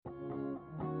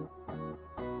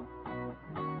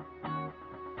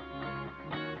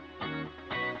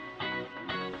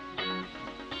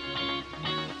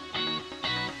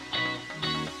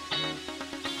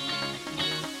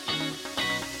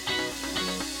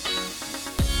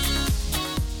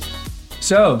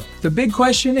So, the big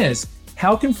question is,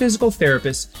 how can physical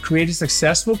therapists create a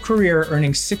successful career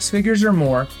earning six figures or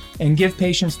more and give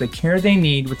patients the care they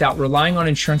need without relying on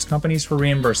insurance companies for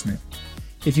reimbursement?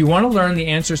 If you want to learn the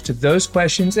answers to those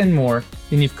questions and more,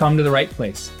 then you've come to the right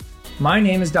place. My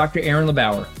name is Dr. Aaron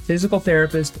LeBauer, physical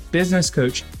therapist, business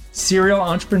coach, serial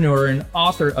entrepreneur, and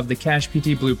author of the Cash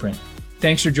PT Blueprint.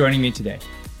 Thanks for joining me today.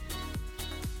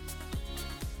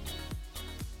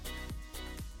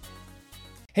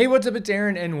 Hey, what's up? It's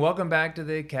Aaron, and welcome back to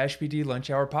the Cash PT Lunch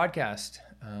Hour podcast.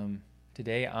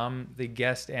 Today, I'm the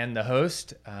guest and the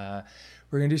host. We're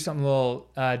going to do something a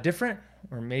little different,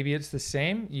 or maybe it's the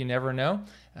same. You never know.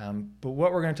 But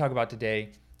what we're going to talk about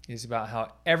today is about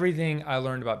how everything I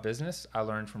learned about business, I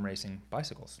learned from racing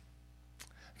bicycles.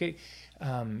 Okay,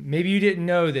 maybe you didn't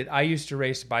know that I used to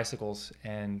race bicycles,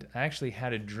 and I actually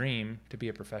had a dream to be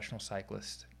a professional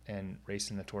cyclist and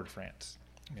race in the Tour de France.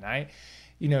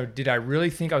 Did I really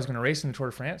think I was going to race in the Tour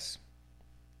de France?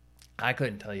 I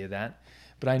couldn't tell you that,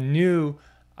 but I knew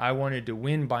I wanted to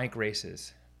win bike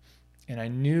races, and I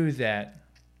knew that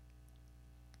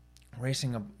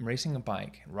riding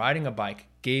a bike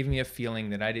gave me a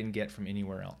feeling that I didn't get from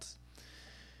anywhere else.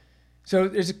 So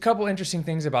there's a couple interesting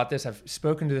things about this. I've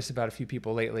spoken to this about a few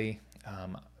people lately,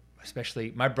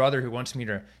 especially my brother, who wants me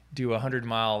to do a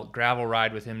 100-mile gravel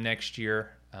ride with him next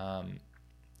year,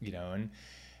 and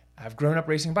I've grown up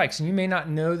racing bikes, and you may not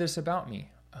know this about me,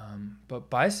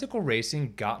 but bicycle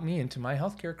racing got me into my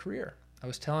healthcare career. I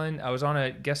was on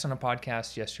a guest on a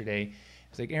podcast yesterday. I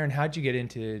was like, Aaron, how'd you get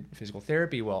into physical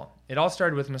therapy? Well, it all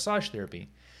started with massage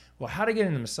therapy. Well, how to get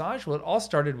into massage? Well, it all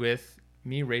started with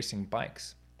me racing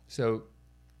bikes. So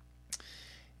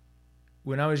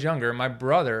when I was younger, my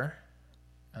brother,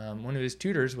 one of his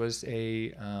tutors was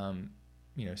a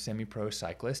semi-pro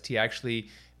cyclist. He actually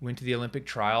went to the Olympic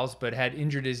trials, but had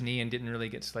injured his knee and didn't really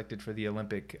get selected for the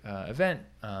Olympic event.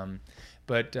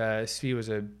 But Svi was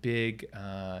a big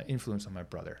influence on my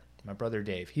brother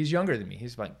Dave. He's younger than me.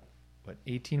 He's like,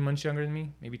 18 months younger than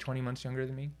me? Maybe 20 months younger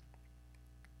than me?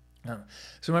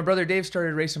 So my brother Dave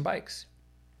started racing bikes.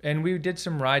 And we did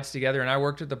some rides together, and I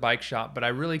worked at the bike shop, but I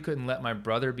really couldn't let my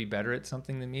brother be better at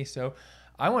something than me. So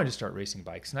I wanted to start racing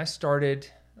bikes. And I started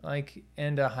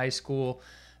end of high school.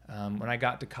 When I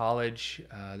got to college,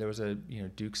 there was a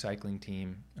Duke cycling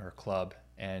team or club,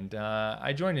 and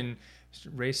I joined and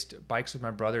raced bikes with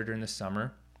my brother during the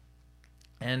summer,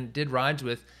 and did rides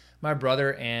with my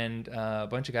brother and a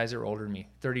bunch of guys that were older than me,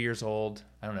 30 years old.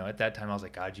 I don't know. At that time, I was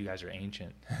like, God, you guys are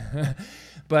ancient.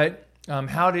 But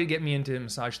how did it get me into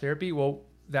massage therapy? Well,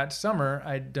 that summer,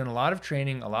 I'd done a lot of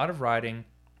training, a lot of riding,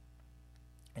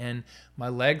 and my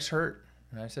legs hurt.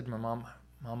 And I said to my mom,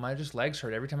 my legs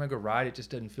hurt. Every time I go ride, it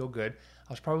just doesn't feel good.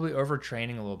 I was probably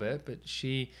overtraining a little bit, but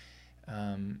she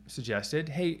suggested,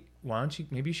 hey,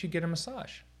 maybe you should get a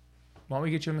massage. Why don't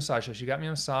we get you a massage? So she got me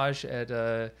a massage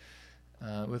at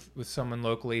with someone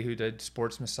locally who did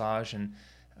sports massage, and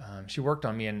she worked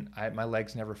on me, and my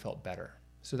legs never felt better.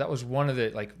 So that was one of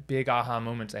the big aha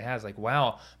moments I had.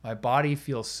 Wow, my body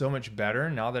feels so much better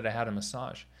now that I had a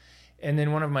massage. And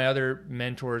then one of my other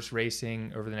mentors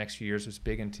racing over the next few years was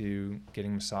big into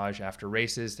getting massage after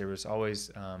races. There was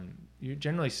always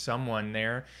generally someone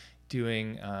there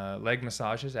doing leg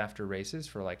massages after races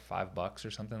for $5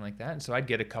 or something like that. And so I'd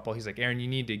get a couple. He's like, Aaron, you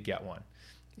need to get one.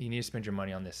 You need to spend your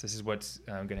money on this. This is what's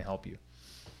going to help you.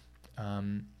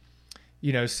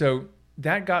 So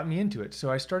that got me into it.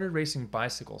 So I started racing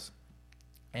bicycles,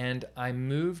 and I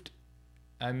moved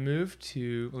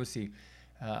to, let's see,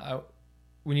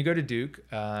 when you go to Duke,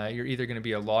 you're either going to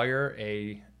be a lawyer,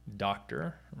 a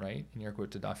doctor, right? In your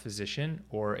quotes, a physician,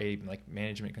 or a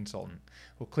management consultant.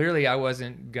 Well, clearly I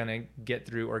wasn't going to get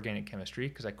through organic chemistry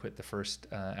because I quit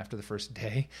after the first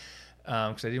day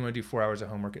because I didn't want to do 4 hours of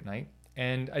homework at night,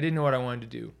 and I didn't know what I wanted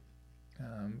to do.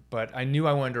 But I knew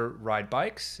I wanted to ride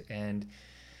bikes, and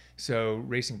so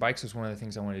racing bikes was one of the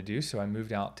things I wanted to do. So I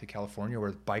moved out to California,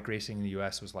 where bike racing in the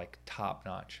U.S. was top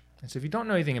notch. And so if you don't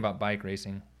know anything about bike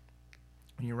racing,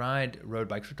 when you ride road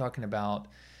bikes, we're talking about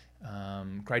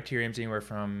criteriums anywhere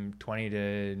from 20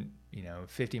 to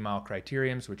 50-mile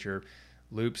criteriums, which are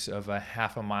loops of a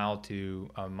half a mile to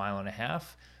a mile and a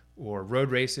half, or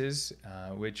road races,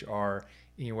 which are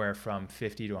anywhere from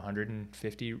 50 to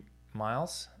 150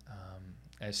 miles.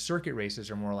 As circuit races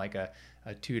are more like a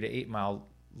 2 to 8 mile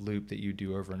loop that you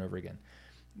do over and over again.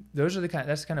 That's the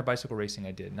kind of bicycle racing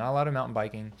I did. Not a lot of mountain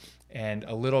biking and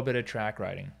a little bit of track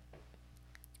riding.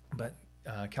 But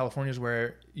California is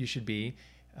where you should be.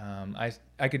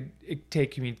 It'd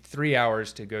take me 3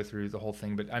 hours to go through the whole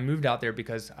thing, but I moved out there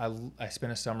because I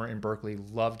spent a summer in Berkeley,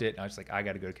 loved it. And I was like, I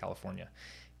got to go to California,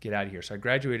 get out of here. So I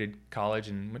graduated college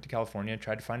and went to California,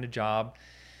 tried to find a job,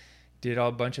 did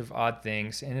a bunch of odd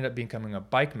things, ended up becoming a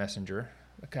bike messenger.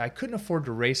 I couldn't afford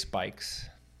to race bikes.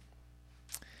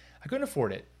 I couldn't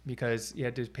afford it because you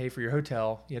had to pay for your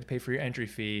hotel, you had to pay for your entry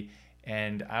fee,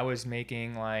 and I was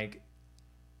making like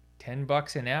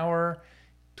 $10 an hour,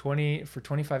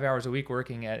 25 hours a week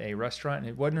working at a restaurant, and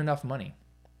it wasn't enough money.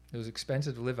 It was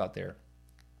expensive to live out there.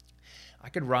 I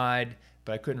could ride,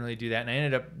 but I couldn't really do that, and I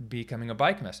ended up becoming a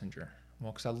bike messenger.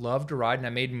 Well, because I loved to ride, and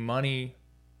I made money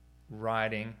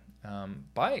riding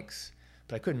bikes,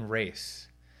 but I couldn't race.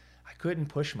 I couldn't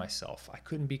push myself. I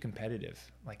couldn't be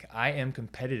competitive. Like, I am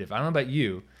competitive. I don't know about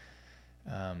you,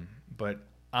 but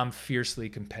I'm fiercely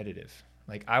competitive.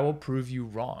 Like, I will prove you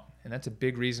wrong. And that's a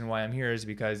big reason why I'm here, is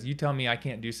because you tell me I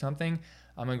can't do something,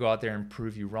 I'm going to go out there and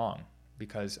prove you wrong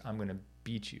because I'm going to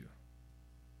beat you.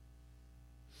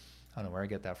 I don't know where I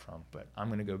get that from, but I'm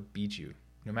going to go beat you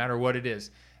no matter what it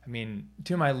is. I mean,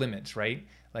 to my limits, right?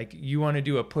 Like, you want to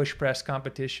do a push press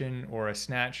competition or a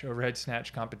overhead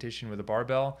snatch competition with a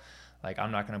barbell. Like,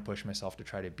 I'm not going to push myself to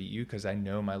try to beat you because I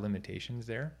know my limitations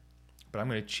there. But I'm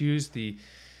going to choose the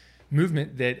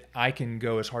movement that I can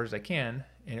go as hard as I can.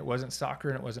 And it wasn't soccer,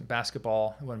 and it wasn't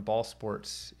basketball, it wasn't ball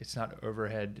sports. It's not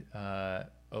overhead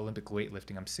Olympic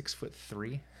weightlifting. I'm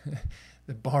 6'3".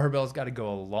 The barbell's got to go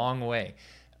a long way.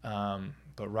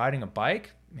 But riding a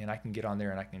bike, man, I can get on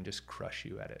there and I can just crush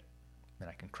you at it. And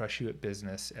I can crush you at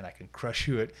business, and I can crush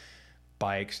you at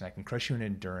bikes, and I can crush you in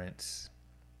endurance.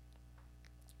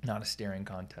 Not a staring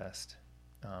contest.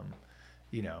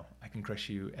 I can crush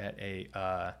you at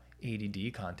a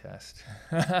ADD contest.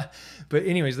 But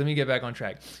anyways, let me get back on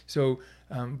track. So,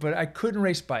 but I couldn't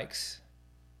race bikes,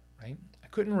 right? I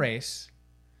couldn't race.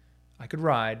 I could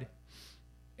ride.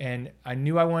 And I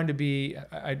knew I wanted to be,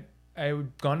 I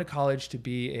had gone to college to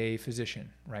be a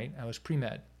physician, right? I was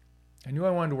pre-med. I knew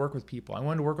I wanted to work with people. I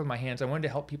wanted to work with my hands. I wanted to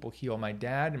help people heal. My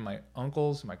dad and my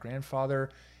uncles, my grandfather,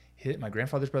 my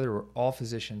grandfather's brother were all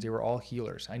physicians. They were all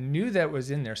healers. I knew that was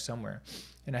in there somewhere.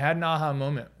 And I had an aha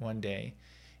moment one day.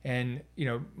 And,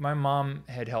 my mom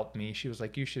had helped me. She was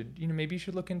like, maybe you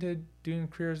should look into doing a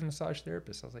career as a massage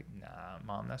therapist. I was like, nah,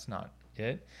 Mom, that's not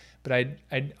it. But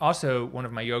I'd also, one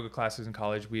of my yoga classes in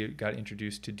college, we got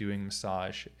introduced to doing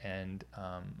massage and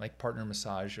like partner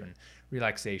massage and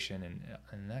relaxation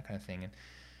and that kind of thing.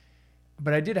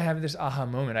 But I did have this aha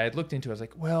moment. I had looked into it. I was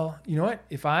like, well, you know what?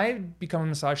 If I become a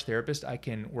massage therapist, I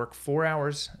can work 4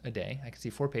 hours a day. I can see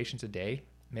 4 patients a day,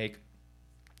 make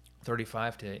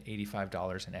 $35 to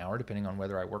 $85 an hour, depending on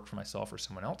whether I work for myself or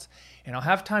someone else. And I'll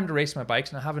have time to race my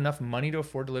bikes, and I'll have enough money to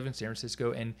afford to live in San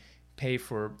Francisco and pay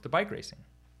for the bike racing.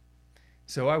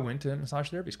 So I went to massage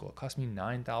therapy school. It cost me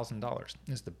 $9,000.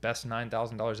 It's the best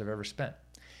 $9,000 I've ever spent.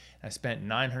 I spent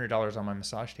 $900 on my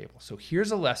massage table. So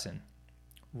here's a lesson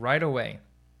right away,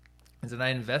 is that I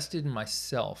invested in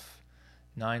myself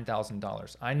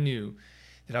 $9,000. I knew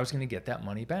that I was going to get that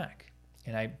money back.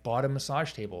 And I bought a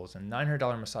massage table. It was a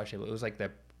 $900 massage table. It was like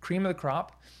the cream of the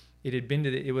crop. It had been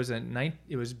it was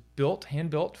hand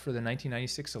built for the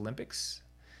 1996 Olympics,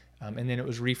 and then it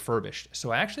was refurbished.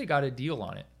 So I actually got a deal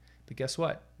on it. But guess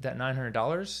what? That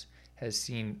 $900 has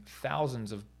seen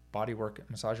thousands of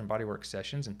massage and bodywork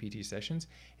sessions and PT sessions,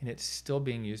 and it's still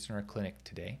being used in our clinic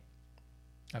today.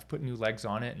 I've put new legs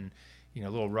on it and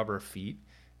little rubber feet.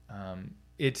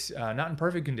 It's not in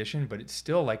perfect condition, but it's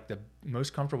still like the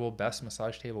most comfortable, best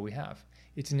massage table we have.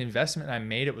 It's an investment I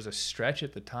made. It was a stretch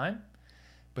at the time,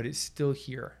 but it's still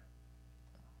here.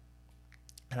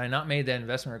 Had I not made that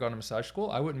investment or gone to massage school,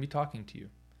 I wouldn't be talking to you.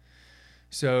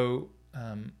 So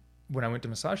when I went to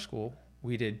massage school,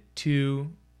 we did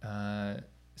 2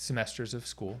 semesters of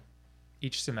school.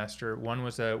 Each semester, one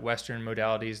was Western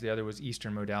modalities, the other was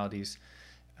Eastern modalities.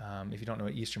 If you don't know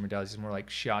what Eastern modalities is, more like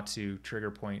shiatsu,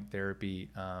 trigger point therapy.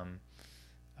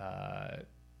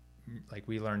 Like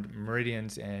we learned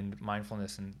meridians and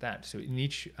mindfulness and that. So in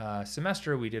each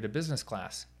semester, we did a business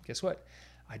class. Guess what?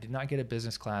 I did not get a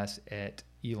business class at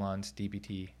Elon's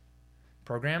DBT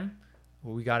program.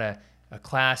 Well, we got a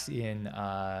class in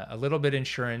a little bit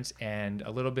insurance and a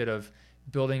little bit of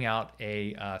building out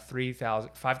a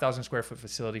 5,000 square foot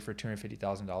facility for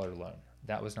 $250,000 loan.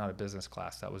 That was not a business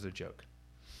class. That was a joke.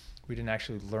 We didn't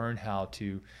actually learn how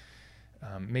to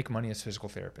make money as physical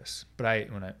therapists.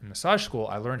 But when in massage school,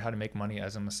 I learned how to make money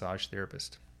as a massage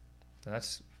therapist. So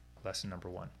that's lesson number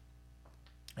 1.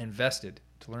 I invested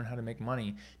to learn how to make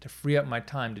money to free up my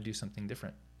time to do something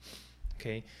different.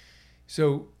 Okay,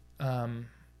 so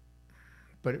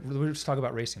but let's talk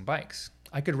about racing bikes.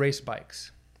 I could race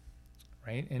bikes,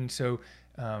 right? And so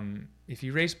if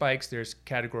you race bikes, there's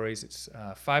categories. It's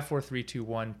 5, 4, 3, 2,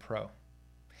 1 pro.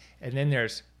 And then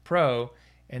there's pro,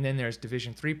 and then there's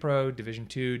Division 3 pro, Division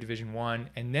 2, Division 1,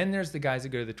 and then there's the guys that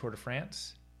go to the Tour de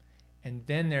France, and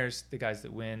then there's the guys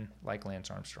that win, like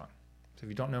Lance Armstrong. So if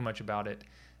you don't know much about it,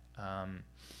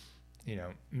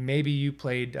 maybe you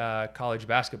played college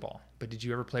basketball, but did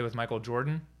you ever play with Michael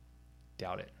Jordan?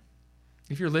 Doubt it.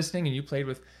 If you're listening and you played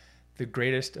with the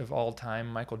greatest of all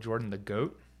time, Michael Jordan, the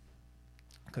GOAT,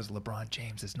 because LeBron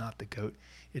James is not the GOAT,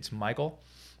 it's Michael,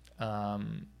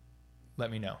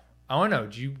 let me know. I want to know,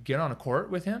 did you get on a court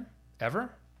with him ever?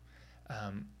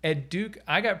 At Duke,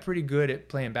 I got pretty good at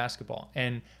playing basketball,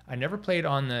 and I never played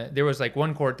on there was like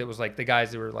one court that was like the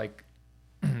guys that were like,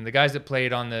 the guys that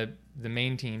played on the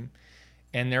main team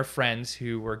and their friends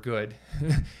who were good,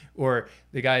 or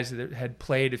the guys that had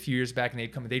played a few years back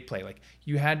and they'd play. Like,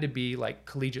 you had to be like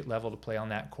collegiate level to play on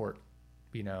that court,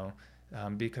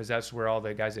 because that's where all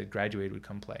the guys that graduated would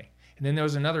come play. And then there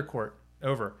was another court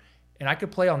over, and I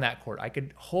could play on that court. I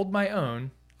could hold my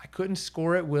own. I couldn't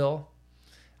score at will.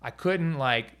 I couldn't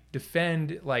like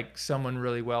defend like someone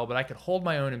really well, but I could hold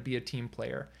my own and be a team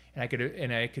player. And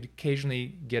I could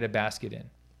occasionally get a basket in.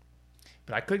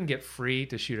 But I couldn't get free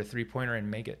to shoot a 3-pointer and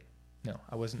make it. No,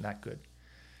 I wasn't that good.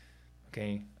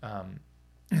 Okay.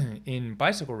 In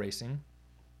bicycle racing,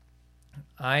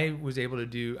 I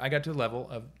got to the level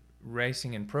of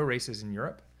racing in pro races in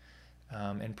Europe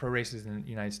and pro races in the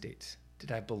United States.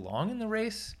 Did I belong in the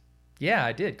race? Yeah,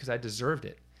 I did, because I deserved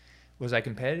it. Was I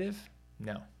competitive?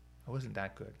 No, I wasn't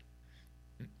that good.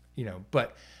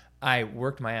 But I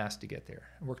worked my ass to get there.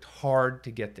 I worked hard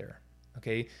to get there.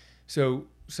 Okay. So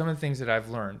some of the things that I've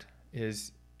learned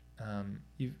is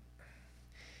you've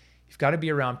got to be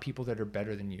around people that are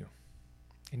better than you,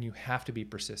 and you have to be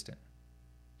persistent.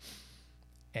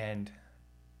 And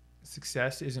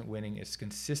success isn't winning, it's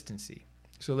consistency.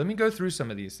 So let me go through some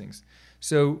of these things.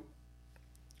 So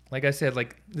like I said,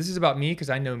 like, this is about me because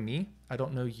I know me. I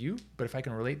don't know you, but if I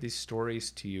can relate these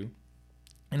stories to you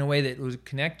in a way that will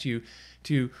connect you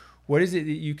to what is it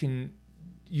that you can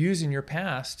use in your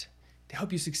past to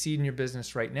help you succeed in your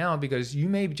business right now, because you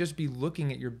may just be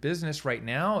looking at your business right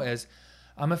now as,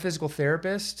 I'm a physical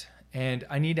therapist and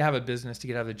I need to have a business to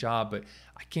get out of the job, but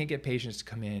I can't get patients to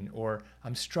come in, or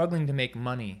I'm struggling to make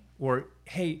money, or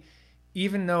hey,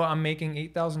 even though I'm making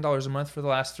 $8,000 a month for the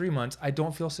last 3 months, I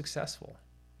don't feel successful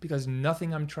because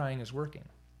nothing I'm trying is working.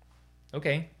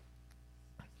 Okay.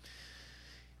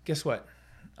 Guess what?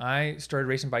 I started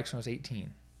racing bikes when I was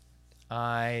 18.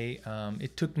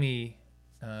 It took me,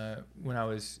 when I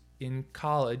was in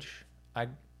college, I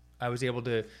was able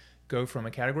to go from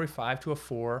a category 5 to a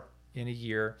 4 in a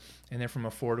year, and then from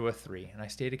a 4 to a 3. And I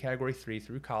stayed at category 3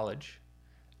 through college.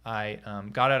 I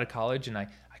got out of college, and I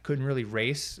couldn't really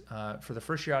race. For the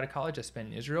first year out of college, I spent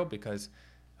in Israel because,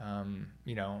 I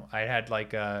had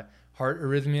like a heart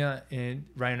arrhythmia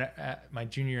right at my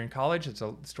junior year in college. It's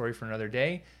a story for another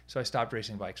day. So I stopped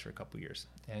racing bikes for a couple of years.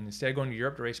 And instead of going to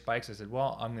Europe to race bikes, I said,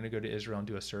 well, I'm going to go to Israel and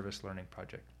do a service learning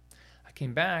project. I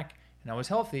came back and I was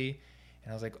healthy,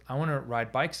 and I was like, I want to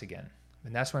ride bikes again.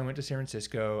 And that's when I went to San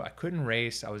Francisco. I couldn't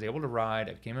race. I was able to ride.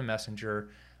 I became a messenger.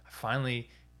 I finally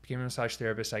became a massage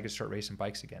therapist so I could start racing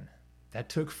bikes again. That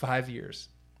took 5 years.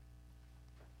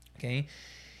 Okay.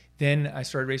 Then I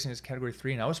started racing as category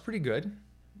 3, and I was pretty good,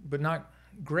 but not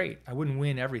great. I wouldn't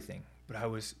win everything, but I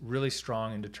was really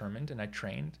strong and determined, and I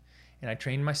trained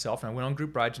myself, and I went on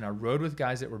group rides, and I rode with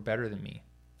guys that were better than me.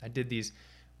 I did these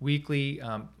weekly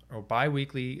or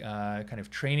bi-weekly kind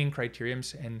of training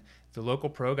criteriums, and the local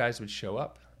pro guys would show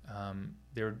up.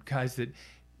 There were guys that,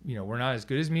 were not as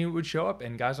good as me would show up,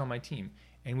 and guys on my team,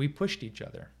 and we pushed each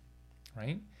other,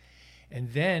 right? And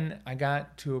then I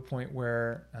got to a point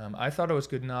where I thought I was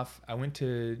good enough. I went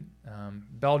to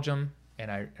Belgium, and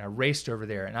I raced over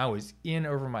there, and I was in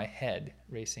over my head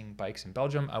racing bikes in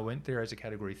Belgium. I went there as a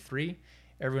category 3.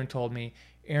 Everyone told me,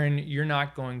 Aaron, you're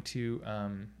not going to,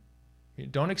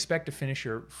 don't expect to finish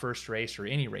your first race or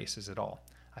any races at all.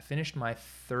 I finished my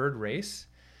 3rd race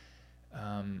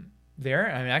there,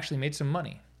 and I actually made some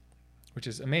money, which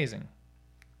is amazing.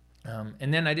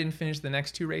 And then I didn't finish the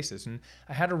next 2 races. And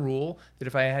I had a rule that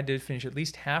if I had to finish at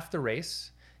least half the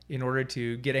race in order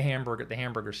to get a hamburger at the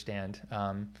hamburger stand.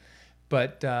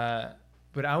 But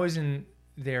I was in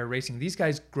there racing. These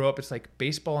guys grow up, it's like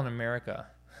baseball in America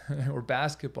or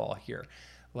basketball here.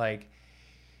 Like,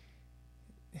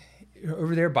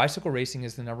 over there, bicycle racing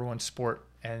is the number 1 sport.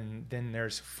 And then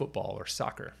there's football or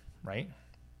soccer, right?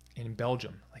 In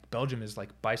Belgium, Belgium is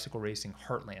like bicycle racing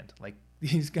heartland. Like,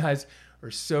 these guys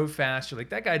are so fast. You're like,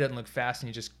 that guy doesn't look fast, and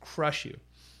he just crush you.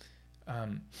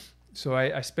 So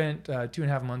I spent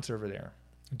 2.5 months over there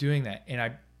doing that.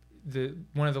 And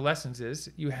one of the lessons is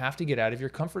you have to get out of your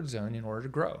comfort zone in order to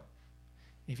grow.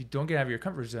 If you don't get out of your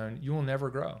comfort zone, you will never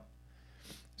grow.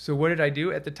 So what did I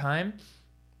do at the time?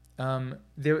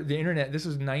 The internet, this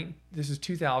was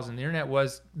 2000. The internet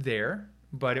was there,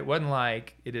 but it wasn't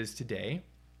like it is today.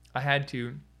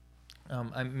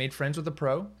 I made friends with a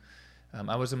pro.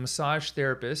 I was a massage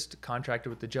therapist contracted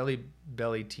with the Jelly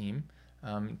Belly team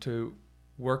to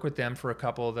work with them for a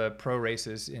couple of the pro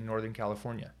races in Northern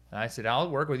California. And I said, I'll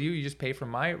work with you. You just pay for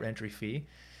my entry fee.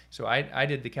 So I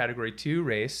did the category 2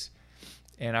 race,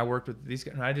 and I worked with these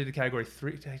guys. I did the category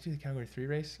 3. Did I do the category 3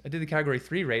 race? I did the category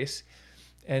 3 race,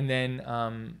 and then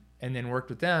worked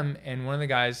with them. And one of the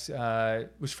guys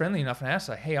was friendly enough and asked,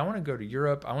 like, hey, I want to go to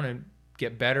Europe. I want to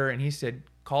get better. And he said,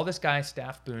 call this guy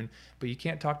Staff Boone, but you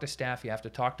can't talk to Staff. You have to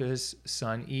talk to his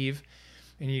son, Eve,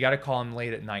 and you got to call him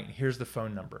late at night. Here's the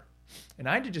phone number. And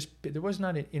I had to there was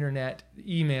not an internet,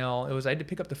 email. I had to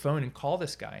pick up the phone and call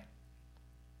this guy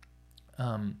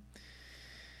and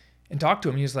talk to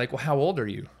him. He was like, well, how old are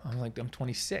you? I'm like, I'm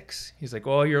 26. He's like,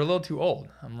 well, you're a little too old.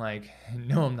 I'm like,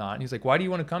 no, I'm not. And he's like, why do you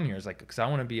want to come here? It's like, because I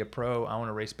want to be a pro. I want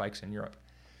to race bikes in Europe.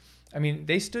 I mean,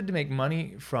 they stood to make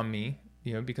money from me,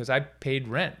 because I paid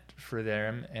rent for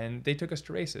them and they took us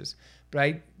to races. But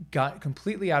I got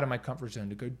completely out of my comfort zone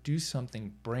to go do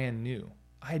something brand new.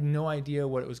 I had no idea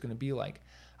what it was going to be like.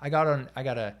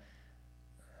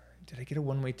 did I get a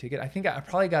one-way ticket? I think I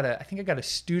got a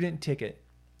student ticket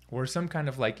or some kind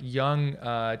of like young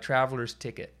traveler's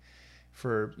ticket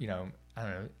for, I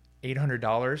don't know,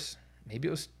 $800. Maybe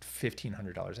it was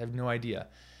 $1,500. I have no idea.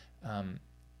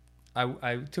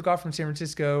 I took off from San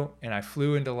Francisco and I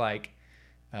flew into like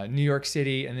New York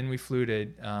City, and then we flew to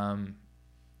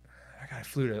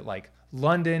like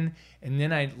London, and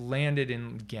then I landed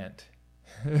in Ghent.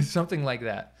 Something like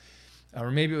that. Or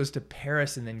maybe it was to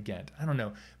Paris and then Ghent. I don't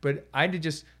know. But I had to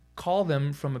just call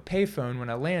them from a payphone when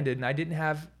I landed, and I didn't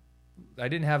have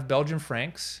Belgian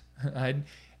francs. I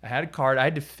had a card. I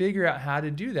had to figure out how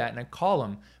to do that, and I call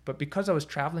them. But because I was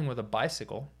traveling with a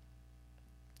bicycle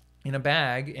in a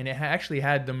bag, and it actually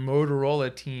had the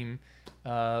Motorola team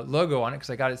logo on it because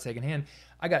I got it secondhand,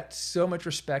 I got so much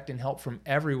respect and help from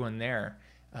everyone there.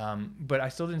 But I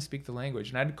still didn't speak the language,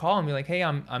 and I'd call and be like, hey,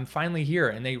 I'm finally here.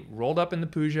 And they rolled up in the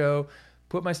Peugeot,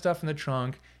 put my stuff in the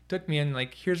trunk, took me in,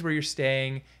 like, here's where you're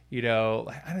staying. I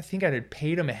don't think I had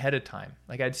paid them ahead of time.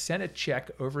 Like, I'd sent a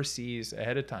check overseas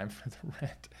ahead of time for the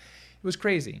rent. It was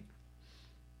crazy.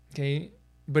 Okay.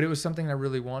 But it was something I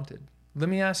really wanted. Let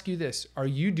me ask you this. Are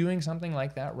you doing something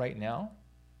like that right now?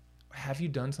 Have you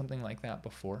done something like that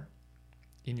before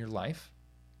in your life?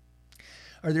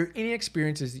 Are there any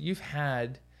experiences that you've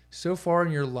had so far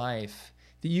in your life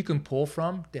that you can pull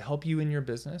from to help you in your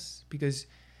business? Because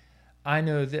I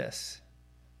know this,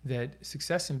 that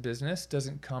success in business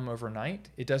doesn't come overnight.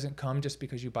 It doesn't come just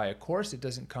because you buy a course. It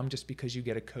doesn't come just because you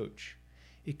get a coach.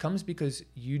 It comes because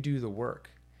you do the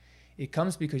work. It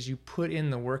comes because you put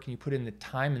in the work and you put in the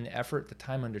time and the effort, the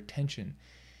time under tension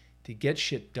to get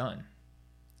shit done.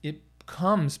 It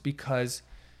comes because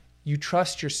you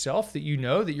trust yourself, that you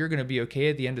know that you're going to be okay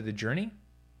at the end of the journey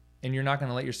and you're not going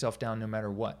to let yourself down no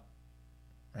matter what,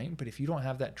 right? But if you don't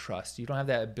have that trust, you don't have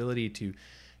that ability to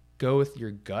go with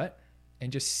your gut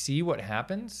and just see what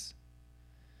happens,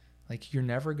 like, you're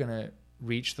never going to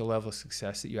reach the level of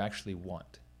success that you actually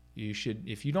want. You should,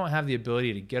 if you don't have the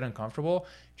ability to get uncomfortable,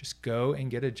 just go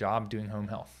and get a job doing home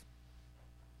health.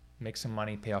 Make some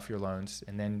money, pay off your loans,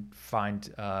 and then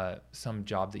find some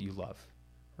job that you love,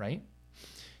 right?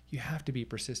 You have to be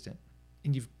persistent,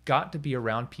 and you've got to be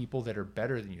around people that are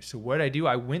better than you. So what I do,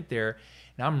 I went there,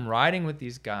 and I'm riding with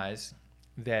these guys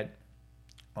that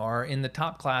are in the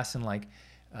top class in like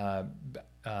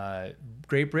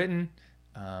Great Britain,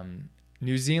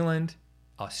 New Zealand,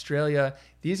 Australia.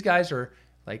 These guys are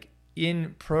like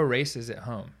in pro races at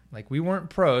home. Like, we weren't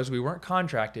pros, we weren't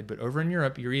contracted, but over in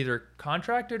Europe, you're either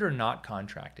contracted or not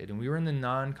contracted. And we were in the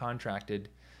non-contracted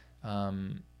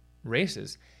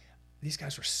races. These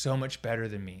guys were so much better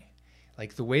than me.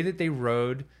 Like, the way that they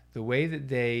rode, the way that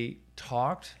they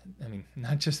talked, I mean,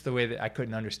 not just the way that I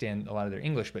couldn't understand a lot of their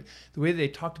English, but the way that they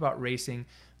talked about racing,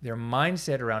 their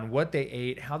mindset around what they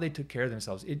ate, how they took care of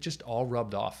themselves, it just all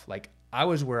rubbed off. Like, I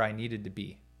was where I needed to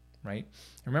be, right?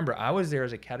 Remember, I was there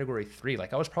as a category 3.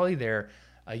 Like, I was probably there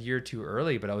a year too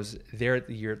early, but I was there at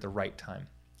the right time.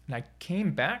 And I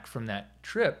came back from that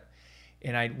trip,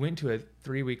 and I went to a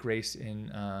 3-week race in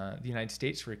the United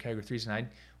States for category 3s, and I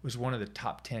was one of the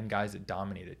top 10 guys that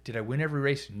dominated. Did I win every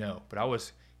race? No, but I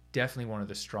was definitely one of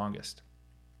the strongest.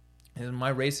 And my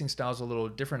racing style is a little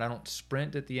different. I don't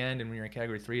sprint at the end. And when you're in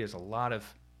category 3, there's a lot of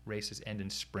races end in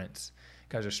sprints.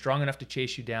 Guys are strong enough to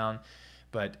chase you down,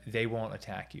 but they won't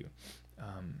attack you.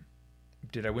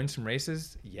 Did I win some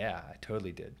races? Yeah, I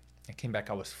totally did. I came back,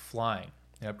 I was flying.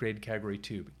 I upgraded category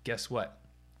 2. But guess what?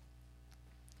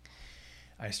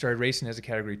 I started racing as a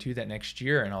category 2 that next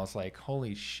year, and I was like,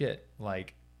 holy shit,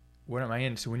 like, what am I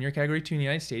in? So when you're category 2 in the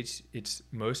United States, it's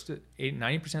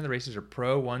 90% of the races are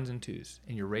pro 1s and 2s,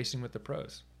 and you're racing with the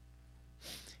pros.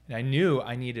 And I knew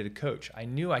I needed a coach. I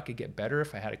knew I could get better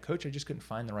if I had a coach. I just couldn't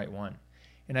find the right one.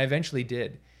 And I eventually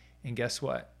did. And guess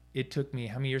what? It took me,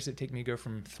 how many years did it take me to go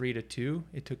from 3 to 2?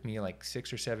 It took me like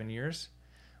 6 or 7 years.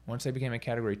 Once I became a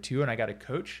category 2 and I got a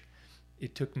coach,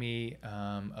 it took me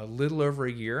a little over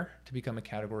a year to become a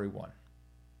category 1.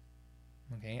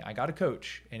 Okay, I got a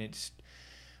coach, and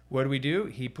what do?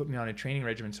 He put me on a training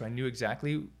regimen, so I knew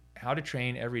exactly how to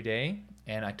train every day,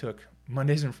 and I took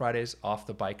Mondays and Fridays off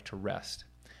the bike to rest.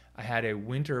 I had a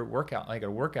winter workout, like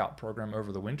a workout program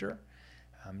over the winter,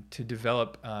 to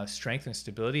develop strength and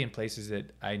stability in places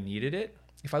that I needed it.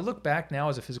 If I look back now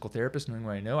as a physical therapist, knowing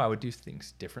what I know, I would do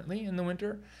things differently in the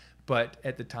winter. But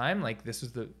at the time, like this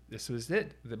was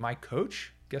it. My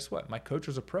coach, guess what? My coach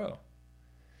was a pro.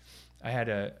 I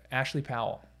had Ashley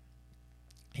Powell.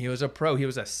 He was a pro. He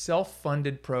was a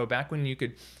self-funded pro back when you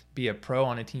could be a pro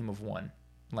on a team of 1.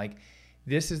 Like,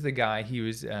 this is the guy. He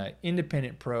was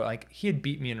independent pro. Like, he had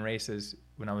beat me in races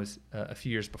when I was a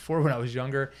few years before when I was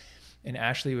younger. And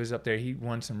Ashley was up there. He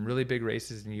won some really big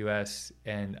races in the U.S.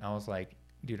 And I was like,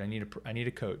 dude, I need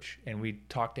a coach. And we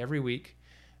talked every week.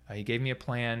 He gave me a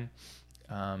plan.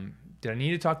 Did I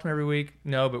need to talk to him every week?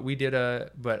 No, but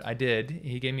but I did.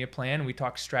 He gave me a plan. We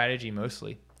talked strategy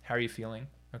mostly. How are you feeling?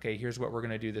 Okay, here's what we're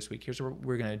going to do this week. Here's where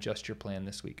we're going to adjust your plan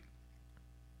this week.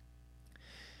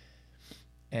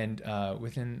 And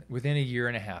within a year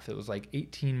and a half, it was like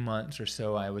 18 months or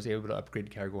so, I was able to upgrade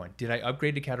to category 1. Did I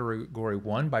upgrade to category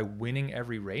 1 by winning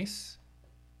every race?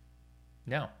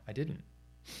 No, I didn't.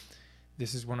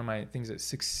 This is one of my things, that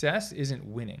success isn't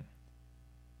winning.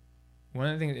 One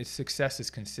of the things is success is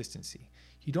consistency.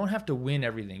 You don't have to win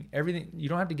everything. You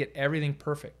don't have to get everything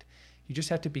perfect. You just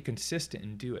have to be consistent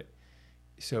and do it.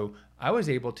 So I was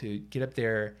able to get up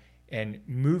there and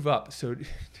move up. So to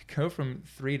go from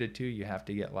 3 to 2, you have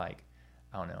to get like,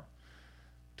 I don't know,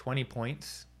 20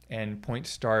 points, and points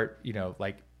start,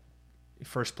 like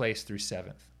first place through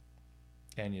 7th.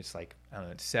 And it's like, I don't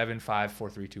know, it's 7, 5, 4,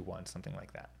 3, 2, 1, something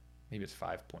like that. Maybe it's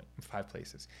 5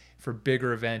 places. For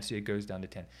bigger events, it goes down to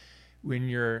 10. When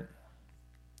you're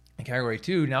in category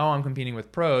 2, now I'm competing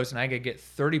with pros, and I could get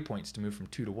 30 points to move from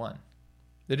 2 to 1.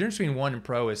 The difference between 1 and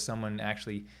pro is someone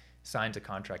actually signs a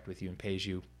contract with you and pays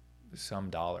you some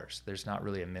dollars. There's not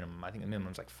really a minimum. I think the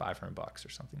minimum is like $500 or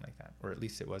something like that, or at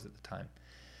least it was at the time.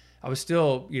 I was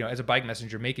still, as a bike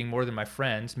messenger, making more than my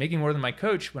friends, making more than my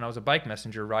coach when I was a bike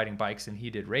messenger riding bikes and he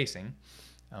did racing.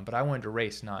 But I wanted to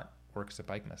race, not work as a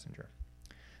bike messenger.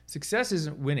 Success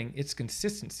isn't winning, it's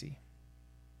consistency.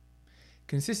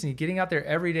 Consistency, getting out there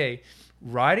every day,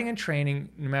 riding and training,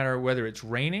 no matter whether it's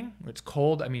raining or it's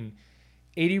cold. I mean,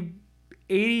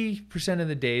 80% of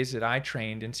the days that I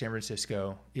trained in San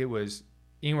Francisco, it was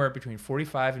anywhere between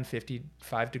 45 and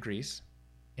 55 degrees,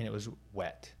 and it was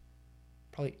wet.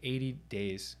 Probably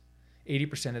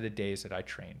 80% of the days that I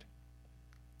trained.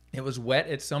 It was wet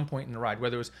at some point in the ride,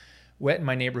 whether it was wet in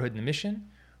my neighborhood in the Mission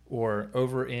or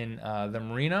over in the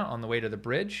marina on the way to the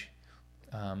bridge.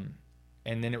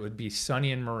 And then it would be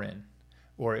sunny in Marin.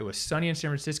 Or it was sunny in San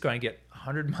Francisco and I get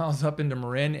 100 miles up into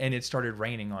Marin and it started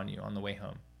raining on you on the way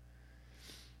home.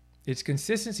 It's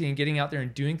consistency in getting out there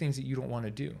and doing things that you don't want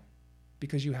to do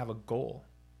because you have a goal.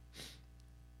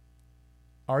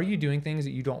 Are you doing things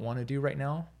that you don't want to do right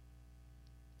now?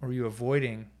 Or are you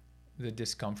avoiding the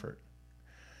discomfort?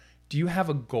 Do you have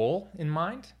a goal in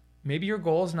mind? Maybe your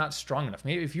goal is not strong enough.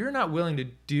 Maybe if you're not willing to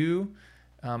do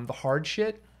the hard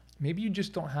shit, maybe you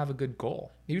just don't have a good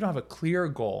goal. Maybe you don't have a clear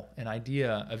goal, an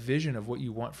idea, a vision of what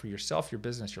you want for yourself, your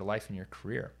business, your life, and your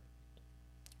career.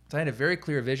 So I had a very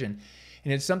clear vision,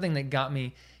 and it's something that got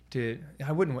me to,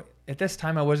 at this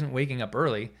time I wasn't waking up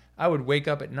early. I would wake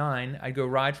up at 9, I'd go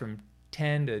ride from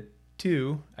 10 to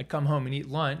 2, I'd come home and eat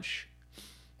lunch,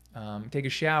 take a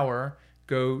shower,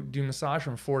 go do massage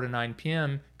from 4 to 9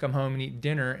 p.m., come home and eat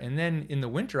dinner, and then in the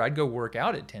winter, I'd go work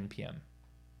out at 10 p.m.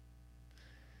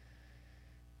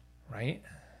 Right?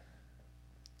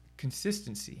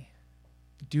 Consistency.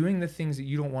 Doing the things that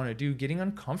you don't want to do, getting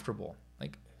uncomfortable.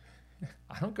 Like,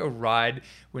 I don't go ride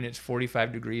when it's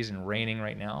 45 degrees and raining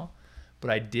right now, but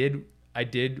I did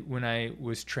when I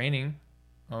was training.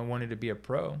 I wanted to be a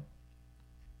pro.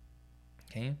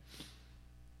 Okay?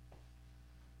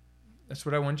 That's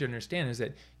what I want you to understand, is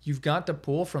that you've got to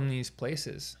pull from these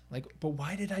places. Like, but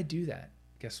why did I do that?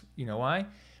 Guess, you know why?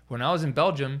 When I was in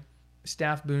Belgium,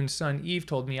 Staff Boone's son, Yves,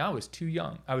 told me I was too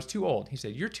young. I was too old. He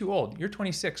said, "You're too old. You're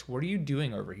 26. What are you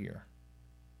doing over here?"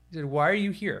 He said, "Why are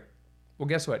you here?" Well,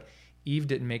 guess what? Yves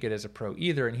didn't make it as a pro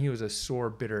either, and he was a sore,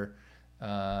 bitter,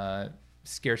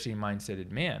 scarcity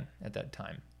mindseted man at that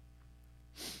time.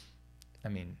 I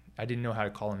mean, I didn't know how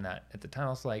to call him that at the time. I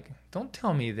was like, don't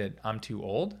tell me that I'm too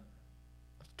old.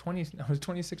 I was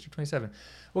 26 or 27.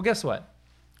 Well, guess what?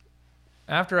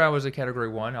 After I was a Category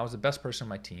 1, I was the best person on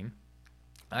my team.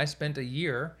 I spent a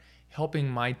year helping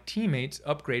my teammates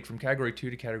upgrade from Category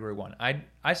 2 to Category 1.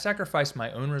 I sacrificed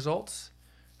my own results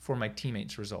for my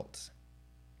teammates' results.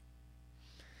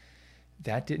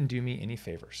 That didn't do me any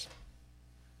favors.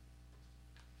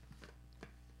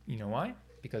 You know why?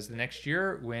 Because the next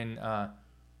year, when our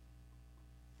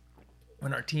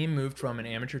team moved from an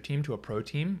amateur team to a pro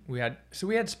team, we had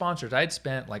sponsors. I had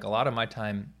spent like a lot of my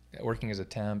time working as a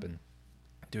temp and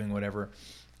doing whatever,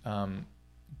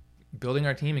 building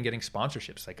our team and getting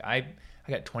sponsorships. Like I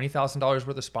got $20,000 worth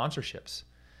of sponsorships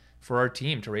for our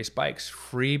team to race bikes,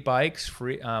 free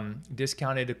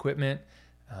discounted equipment,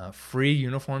 free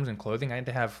uniforms and clothing. I had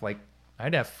to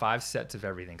have 5 sets of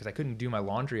everything because I couldn't do my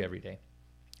laundry every day,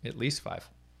 at least 5.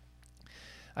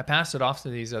 I passed it off to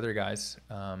these other guys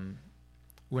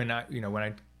when I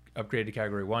upgraded to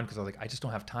Category 1, because I was like, I just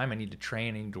don't have time. I need to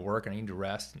train, I need to work, I need to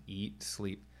rest and eat,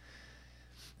 sleep.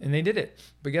 And they did it.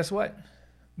 But guess what?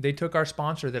 They took our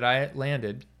sponsor that I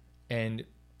landed and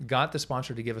got the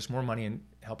sponsor to give us more money and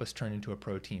help us turn into a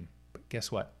pro team. But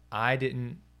guess what? I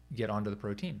didn't get onto the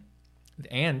pro team.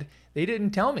 And they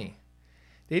didn't tell me.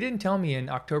 They didn't tell me in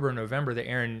October or November that,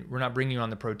 Aaron, we're not bringing you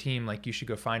on the pro team. Like, you should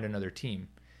go find another team.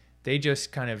 They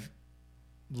just kind of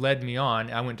led me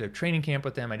on. I went to training camp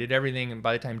with them. I did everything. And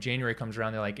by the time January comes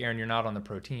around, they're like, Aaron, you're not on the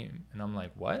pro team. And I'm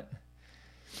like, what?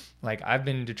 Like, I've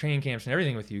been to training camps and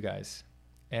everything with you guys.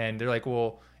 And they're like,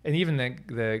 well, and even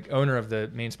the owner of the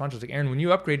main sponsor was like, Aaron, when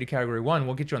you upgrade to Category 1,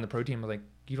 we'll get you on the pro team. I was like,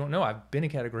 you don't know. I've been a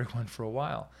Category 1 for a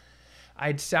while.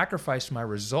 I'd sacrificed my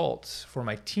results for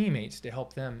my teammates to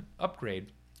help them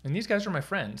upgrade. And these guys are my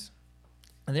friends.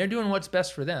 And they're doing what's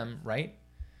best for them, right?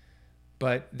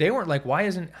 But they weren't like, why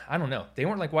isn't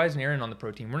Aaron on the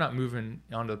pro team? We're not moving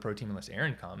onto the pro team unless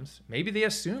Aaron comes. Maybe they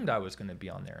assumed I was going to be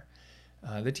on there.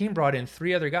 The team brought in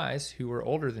 3 other guys who were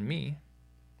older than me,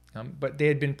 but they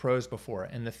had been pros before.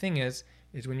 And the thing is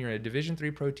when you're a Division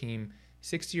III pro team,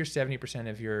 60 or 70%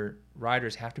 of your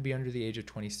riders have to be under the age of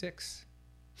 26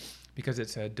 because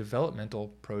it's a developmental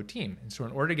pro team. And so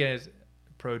in order to get a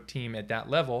pro team at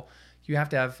that level, you have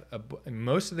to have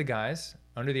most of the guys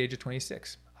under the age of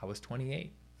 26. I was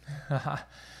 28,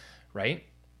 right?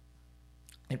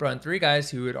 They brought in 3 guys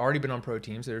who had already been on pro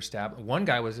teams. They're established. One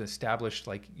guy was established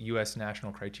like U.S.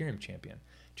 national criterium champion.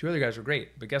 2 other guys were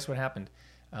great, but guess what happened?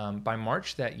 By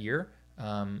March that year,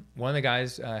 one of the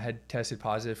guys had tested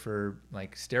positive for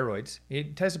like steroids. He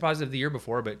had tested positive the year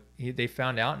before, but they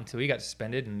found out until he got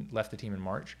suspended and left the team in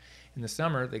March. In the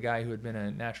summer, the guy who had been a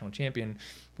national champion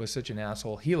was such an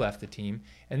asshole, he left the team.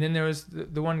 And then there was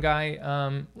the one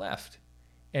guy left.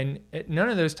 And at none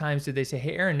of those times did they say,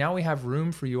 hey, Aaron, now we have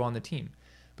room for you on the team.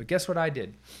 But guess what I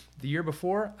did? The year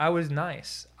before, I was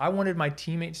nice. I wanted my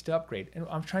teammates to upgrade. And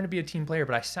I'm trying to be a team player,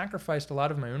 but I sacrificed a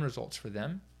lot of my own results for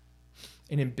them.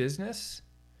 And in business,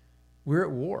 we're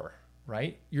at war,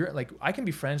 right? You're like, I can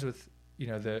be friends with,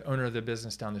 the owner of the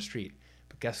business down the street.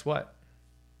 But guess what?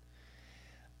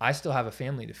 I still have a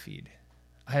family to feed.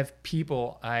 I have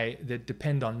people that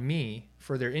depend on me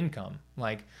for their income.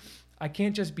 Like, I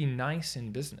can't just be nice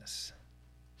in business.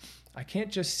 I can't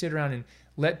just sit around and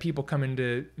let people come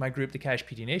into my group, the Cash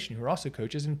PT Nation, who are also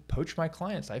coaches, and poach my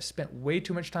clients. I've spent way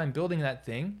too much time building that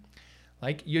thing.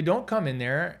 Like, you don't come in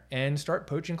there and start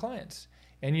poaching clients.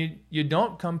 And you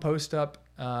don't come post up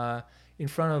in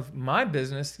front of my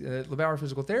business, LeBauer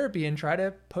Physical Therapy, and try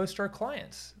to poach our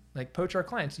clients.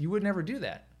 You would never do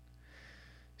that.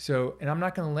 So, and I'm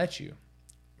not going to let you.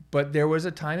 But there was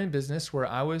a time in business where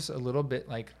I was a little bit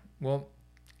like, well,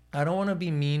 I don't want to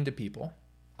be mean to people.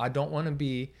 I don't want to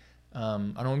be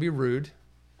rude.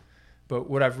 But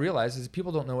what I've realized is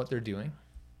people don't know what they're doing.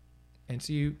 And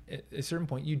so at a certain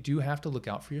point, you do have to look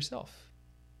out for yourself.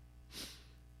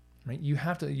 Right?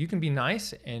 You can be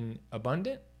nice and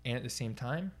abundant, and at the same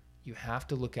time, you have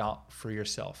to look out for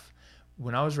yourself.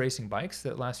 When I was racing bikes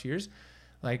the last few years,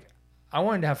 like, I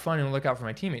wanted to have fun and look out for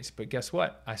my teammates, but guess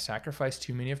what? I sacrificed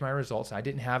too many of my results. I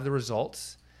didn't have the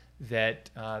results that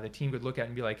the team could look at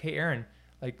and be like, hey, Aaron,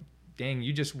 like, dang,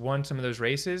 you just won some of those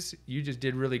races. You just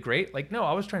did really great. Like, no,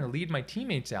 I was trying to lead my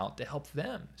teammates out to help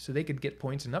them so they could get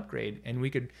points and upgrade. And we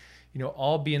could,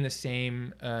 all be in the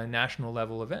same national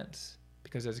level events.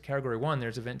 Because as a category 1,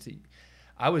 there's events that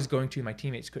I was going to, my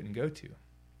teammates couldn't go to.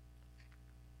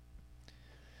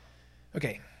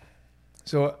 Okay.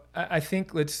 So I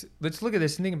think let's look at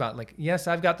this and think about, like, yes,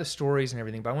 I've got the stories and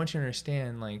everything, but I want you to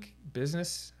understand, like,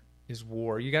 business is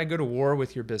war. You got to go to war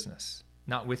with your business,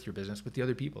 not with your business, with the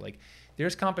other people. Like,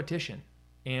 there's competition,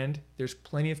 and there's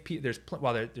plenty of people.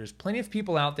 There's plenty of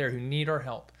people out there who need our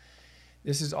help.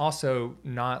 This is also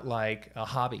not like a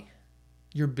hobby.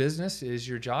 Your business is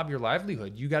your job, your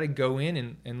livelihood. You got to go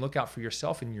in and look out for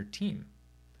yourself and your team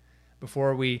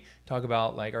before we talk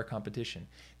about, like, our competition.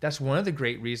 That's one of the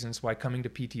great reasons why coming to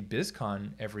PT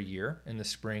BizCon every year in the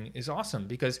spring is awesome,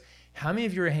 because how many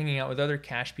of you are hanging out with other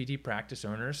cash PT practice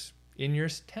owners in your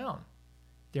town?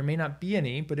 There may not be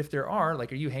any, but if there are,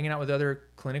 like, are you hanging out with other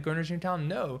clinic owners in your town?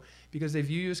 No, because they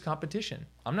view you as competition.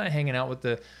 I'm not hanging out with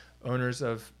the owners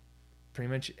of pretty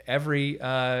much every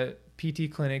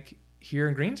PT clinic here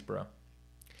in Greensboro.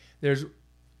 There's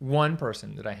one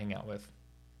person that I hang out with,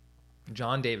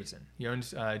 John Davidson. He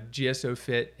owns GSO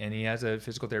Fit, and he has a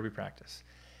physical therapy practice,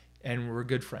 and we're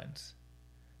good friends.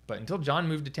 But until John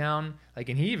moved to town, like,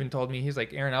 and he even told me, he's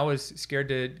like, Aaron, I was scared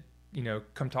to,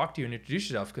 come talk to you and introduce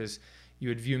yourself because you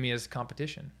would view me as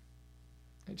competition.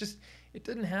 It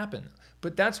didn't happen.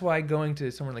 But that's why going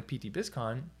to somewhere like PT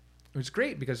BizCon was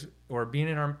great, or being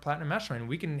in our Platinum Mastermind,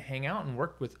 we can hang out and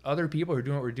work with other people who are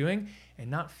doing what we're doing and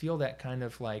not feel that kind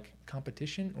of, like,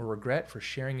 competition or regret for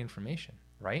sharing information,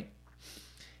 right?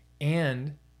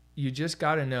 And you just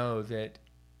got to know that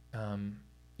in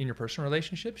your personal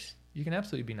relationships, you can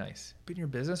absolutely be nice. But in your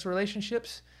business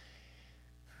relationships,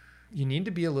 you need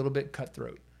to be a little bit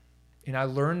cutthroat. And I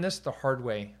learned this the hard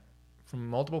way from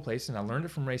multiple places, and I learned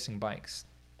it from racing bikes.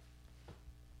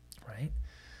 Right?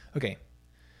 Okay.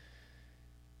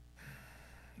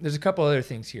 There's a couple other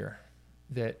things here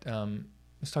that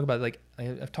let's talk about. Like,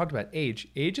 I've talked about age.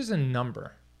 Age is a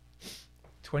number.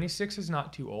 26 is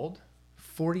not too old.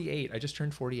 48. I just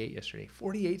turned 48 yesterday.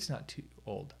 48 is not too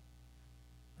old,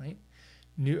 right?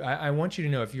 I want you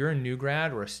to know, if you're a new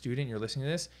grad or a student, you're listening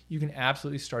to this, you can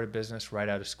absolutely start a business right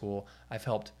out of school. I've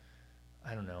helped,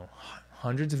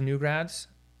 hundreds of new grads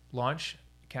launch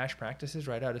cash practices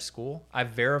right out of school. I've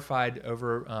verified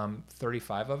over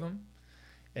 35 of them.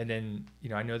 And then,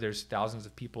 I know there's thousands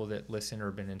of people that listen or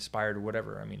have been inspired or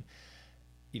whatever. I mean,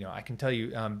 I can tell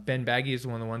you, Ben Baggy is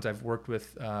one of the ones I've worked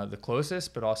with the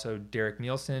closest, but also Derek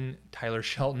Nielsen, Tyler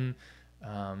Shelton.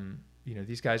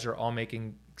 These guys are all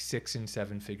making 6 and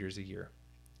 7 figures a year.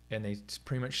 And they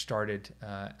pretty much started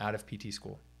out of PT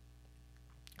school.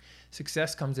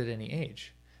 Success comes at any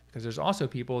age, because there's also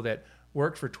people that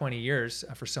worked for 20 years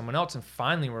for someone else and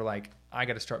finally were like, I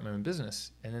got to start my own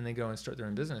business. And then they go and start their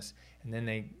own business. And then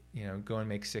they, go and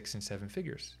make 6 and 7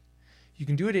 figures. You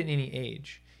can do it at any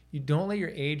age. You don't let your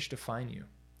age define you.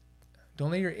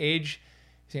 Don't let your age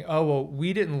say, oh, well,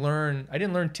 I didn't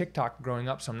learn TikTok growing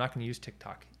up, so I'm not going to use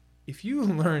TikTok. If you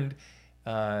learned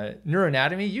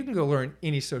neuroanatomy, you can go learn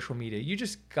any social media. You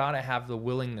just got to have the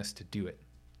willingness to do it.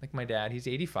 Like my dad, he's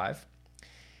 85.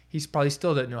 He's probably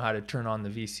still doesn't know how to turn on the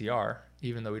VCR,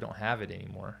 even though we don't have it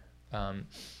anymore.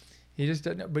 He just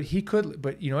doesn't know, but he could.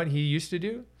 But you know what he used to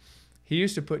do? He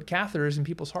used to put catheters in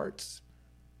people's hearts.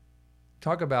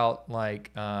 Talk about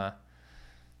like you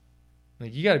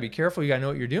got to be careful. You got to know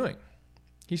what you're doing.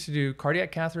 He used to do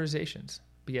cardiac catheterizations,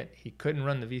 but yet he couldn't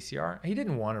run the VCR. He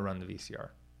didn't want to run the VCR.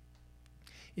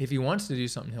 If he wants to do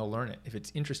something, he'll learn it. If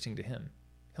it's interesting to him,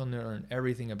 he'll learn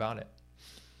everything about it.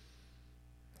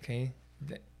 Okay?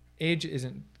 The age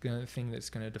isn't the thing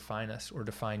that's going to define us or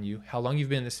define you. How long you've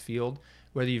been in this field,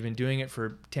 whether you've been doing it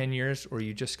for 10 years or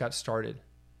you just got started,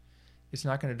 it's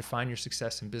not going to define your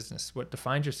success in business. What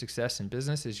defines your success in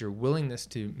business is your willingness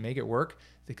to make it work,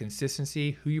 the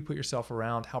consistency, who you put yourself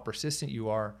around, how persistent you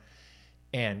are,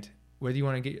 and whether you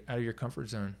want to get out of your comfort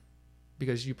zone.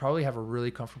 Because you probably have a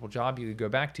really comfortable job you could go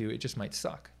back to. It just might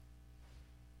suck.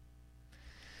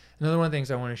 Another one of the things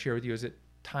I want to share with you is that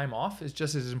time off is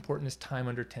just as important as time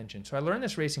under tension. So I learned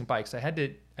this racing bikes. I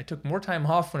took more time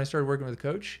off when I started working with a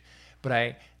coach, but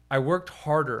I worked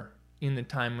harder in the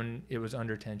time when it was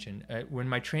under tension. When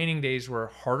my training days were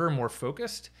harder, more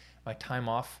focused, my time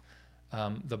off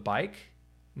the bike,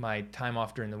 my time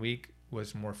off during the week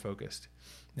was more focused.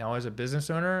 Now, as a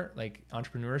business owner, like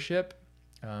entrepreneurship,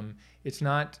 it's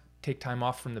not take time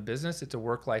off from the business. It's a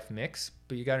work-life mix,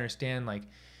 but you got to understand, like,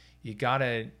 you got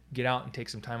to get out and take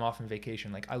some time off and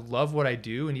vacation. Like, I love what I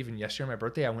do. And even yesterday, on my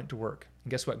birthday, I went to work.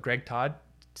 And guess what? Greg Todd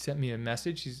sent me a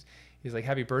message. He's like,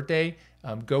 happy birthday.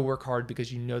 Go work hard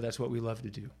because you know that's what we love to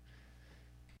do.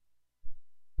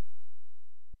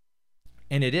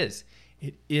 And it is.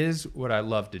 It is what I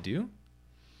love to do.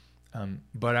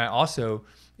 But I also,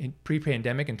 in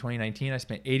pre-pandemic in 2019, I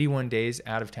spent 81 days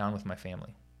out of town with my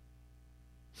family.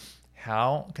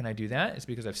 How can I do that? It's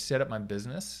because I've set up my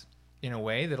business in a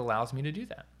way that allows me to do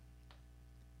that.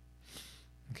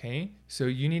 Okay, so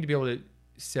you need to be able to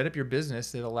set up your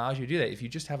business that allows you to do that. If you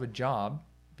just have a job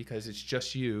because it's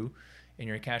just you and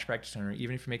you're a cash practice owner,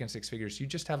 even if you're making six figures, you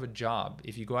just have a job.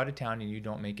 If you go out of town and you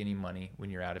don't make any money when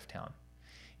you're out of town,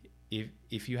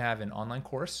 if you have an online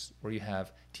course or you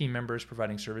have team members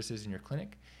providing services in your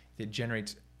clinic that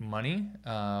generates money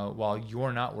while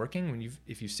you're not working,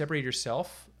 if you separate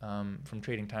yourself from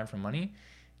trading time for money,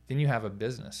 then you have a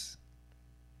business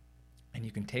and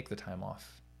you can take the time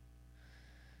off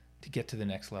to get to the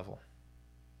next level.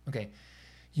 Okay,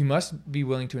 you must be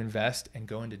willing to invest and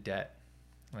go into debt.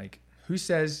 Like, who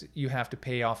says you have to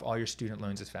pay off all your student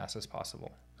loans as fast as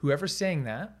possible? Whoever's saying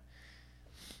that,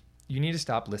 you need to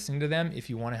stop listening to them if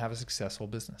you want to have a successful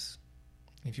business.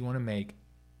 If you want to make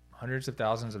hundreds of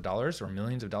thousands of dollars or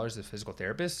millions of dollars as a physical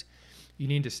therapist, you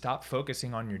need to stop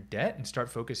focusing on your debt and start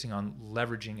focusing on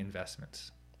leveraging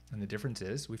investments. And the difference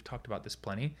is, we've talked about this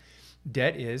plenty,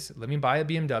 debt is, let me buy a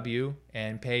BMW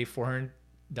and pay $400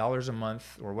 a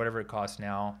month or whatever it costs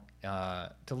now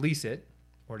to lease it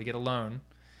or to get a loan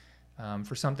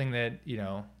for something that,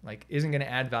 like isn't going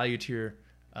to add value to your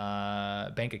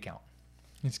bank account.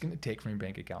 It's going to take from your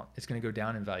bank account. It's going to go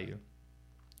down in value.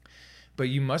 But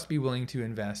you must be willing to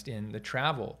invest in the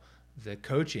travel, the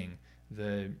coaching,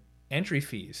 the entry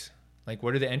fees. Like,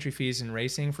 what are the entry fees in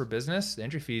racing for business? The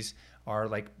entry fees are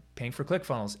like paying for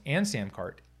ClickFunnels and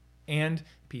Samcart and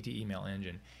PT email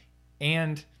engine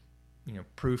and,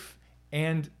 proof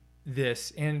and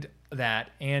this and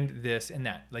that and this and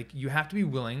that. Like, you have to be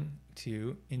willing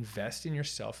to invest in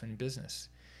yourself in business,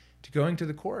 to going to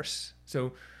the course.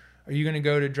 So are you going to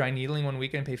go to dry needling one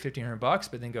weekend and pay $1,500,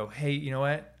 but then go, hey, you know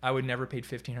what? I would never paid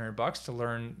 $1,500 to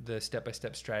learn the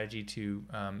step-by-step strategy to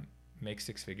make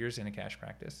six figures in a cash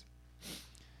practice.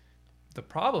 The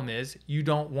problem is you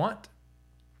don't want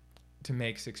to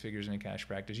make six figures in a cash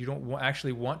practice. You don't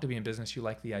actually want to be in business. You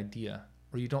like the idea,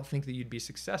 or you don't think that you'd be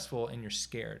successful and you're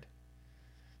scared,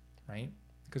 right?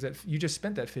 Because you just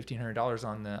spent that $1,500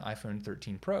 on the iPhone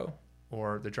 13 Pro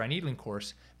or the dry needling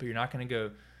course, but you're not going to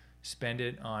go spend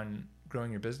it on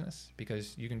growing your business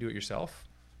because you can do it yourself.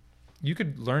 You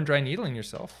could learn dry needling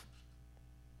yourself.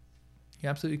 You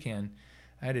absolutely can.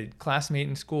 I had a classmate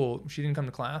in school. She didn't come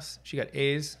to class. She got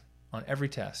A's on every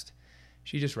test.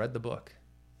 She just read the book.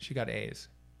 She got A's.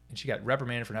 And she got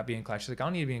reprimanded for not being in class. She's like, I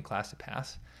don't need to be in class to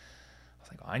pass. I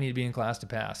was like, I need to be in class to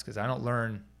pass because I don't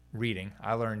learn reading.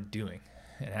 I learn doing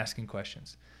and asking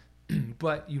questions.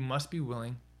 But you must be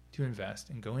willing to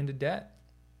invest and go into debt.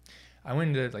 I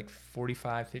went into like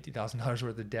 $45,000, $50,000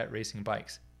 worth of debt racing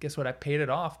bikes. Guess what? I paid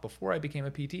it off before I became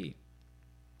a PT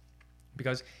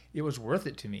because it was worth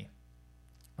it to me.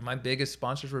 My biggest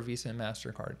sponsors were Visa and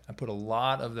MasterCard. I put a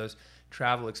lot of those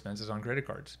travel expenses on credit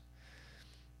cards.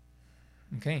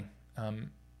 Okay.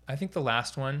 I think the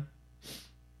last one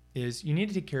is you need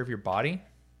to take care of your body.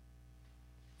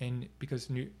 And because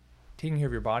taking care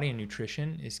of your body and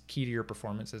nutrition is key to your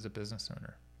performance as a business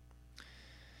owner.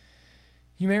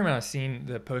 You may or may not have seen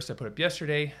the post I put up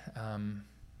yesterday on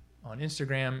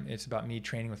Instagram. It's about me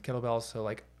training with kettlebells. So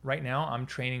like right now I'm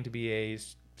training to be a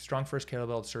Strong First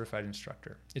Kettlebell certified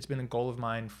instructor. It's been a goal of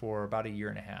mine for about a year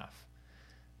and a half.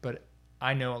 But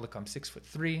I know, look, I'm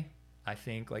 6'3". I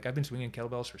think like I've been swinging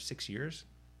kettlebells for 6 years.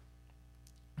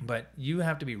 But you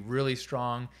have to be really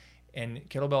strong, and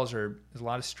kettlebells there's a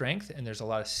lot of strength and there's a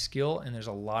lot of skill and there's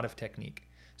a lot of technique.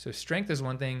 So strength is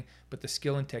one thing, but the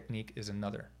skill and technique is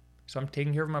another. So I'm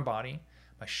taking care of my body,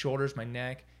 my shoulders, my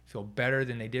neck feel better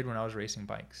than they did when I was racing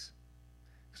bikes.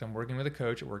 Because I'm working with a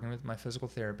coach, I'm working with my physical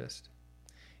therapist,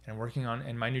 and I'm working on,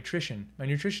 and my nutrition. My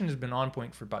nutrition has been on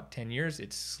point for about 10 years.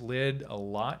 It slid a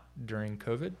lot during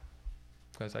COVID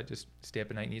because I just stay up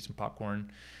at night and eat some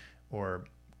popcorn or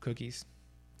cookies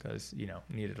because,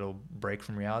 needed a little break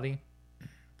from reality.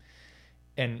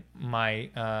 And my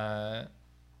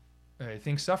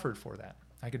things suffered for that.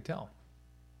 I could tell.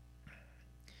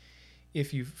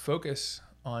 If you focus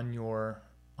on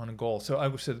a goal, so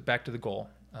back to the goal,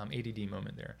 ADD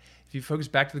moment there. If you focus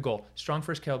back to the goal, Strong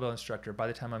First Kettlebell instructor by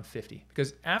the time I'm 50,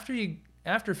 because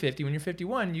after 50, when you're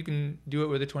 51, you can do it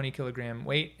with a 20 kilogram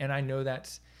weight, and I know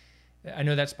that's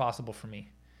possible for me.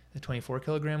 The 24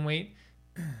 kilogram weight,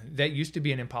 that used to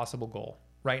be an impossible goal.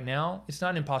 Right now, it's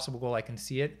not an impossible goal. I can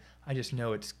see it. I just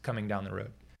know it's coming down the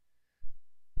road.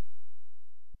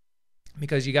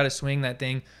 because you got to swing that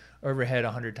thing overhead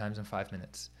 100 times in 5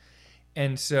 minutes.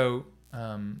 And so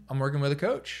I'm working with a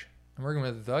coach. I'm working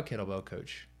with the kettlebell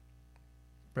coach,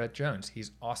 Brett Jones.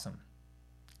 He's awesome.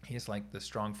 He's like the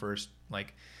Strong First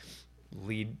like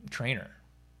lead trainer.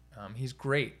 He's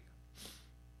great,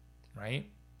 right?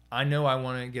 I know I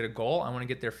want to get a goal. I want to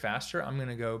get there faster. I'm going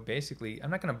to go basically,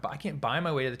 I can't buy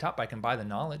my way to the top. I can buy the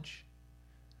knowledge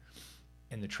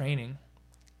and the training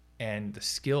and the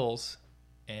skills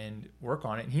and work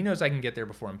on it. And he knows I can get there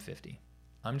before I'm 50.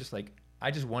 I'm just like,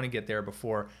 I just want to get there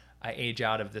before I age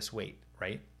out of this weight,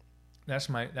 right? That's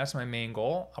my main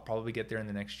goal. I'll probably get there in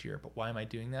the next year. But why am I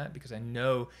doing that? Because I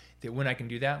know that when I can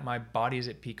do that, my body is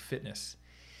at peak fitness.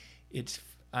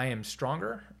 I am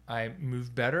stronger. I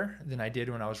move better than I did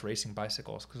when I was racing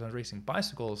bicycles. Because when I was racing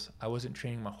bicycles, I wasn't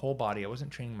training my whole body. I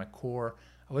wasn't training my core.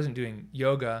 I wasn't doing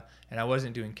yoga, and I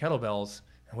wasn't doing kettlebells.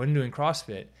 I wasn't doing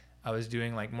CrossFit. I was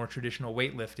doing like more traditional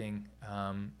weightlifting,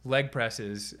 leg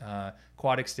presses,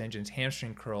 quad extensions,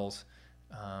 hamstring curls,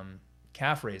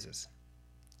 calf raises.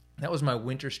 That was my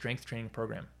winter strength training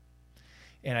program.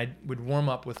 And I would warm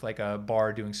up with like a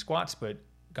bar doing squats, but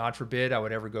God forbid I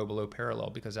would ever go below parallel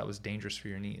because that was dangerous for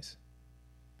your knees,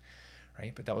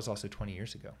 right? But that was also 20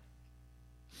 years ago.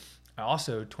 I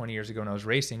also, 20 years ago when I was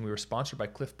racing, we were sponsored by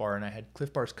Cliff Bar, and I had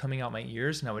Cliff Bars coming out my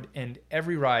ears, and I would end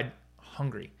every ride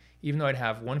hungry. Even though I'd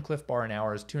have one Cliff Bar an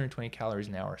hour is 220 calories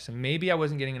an hour. So maybe I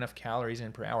wasn't getting enough calories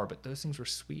in per hour, but those things were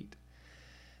sweet.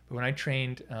 But when I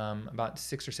trained about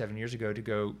 6 or 7 years ago to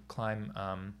go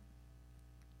climb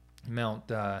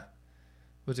Mount,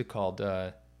 what's it called?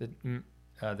 The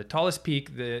tallest peak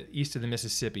east of the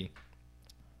Mississippi.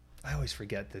 I always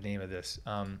forget the name of this.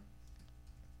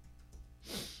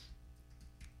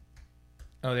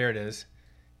 Oh, there it is.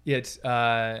 It's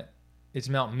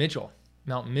Mount Mitchell.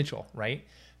 Mount Mitchell, right?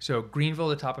 So Greenville,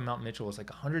 the top of Mount Mitchell, is like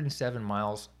 107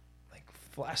 miles. Like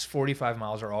the last 45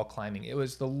 miles are all climbing. It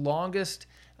was the longest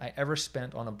I ever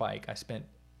spent on a bike.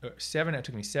 It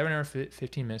took me 7 hours,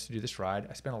 15 minutes to do this ride.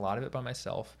 I spent a lot of it by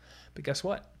myself. But guess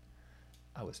what?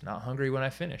 I was not hungry when I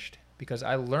finished, because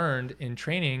I learned in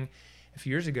training a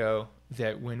few years ago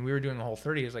that when we were doing a whole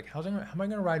 30, I was like, how am I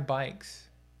going to ride bikes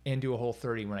and do a whole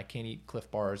 30 when I can't eat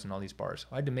Cliff Bars and all these bars?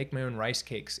 I had to make my own rice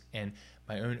cakes and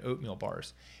my own oatmeal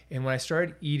bars. And when I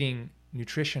started eating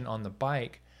nutrition on the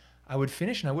bike, I would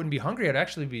finish and I wouldn't be hungry. I'd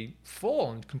actually be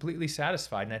full and completely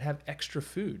satisfied, and I'd have extra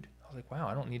food. I was like, wow,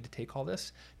 I don't need to take all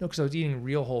this. No, because I was eating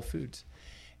real whole foods.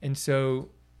 And so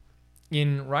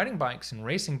in riding bikes and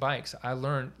racing bikes, I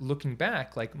learned, looking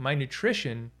back, like my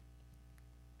nutrition,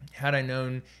 had I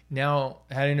known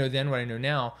then what I know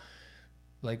now,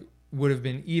 like would have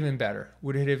been even better.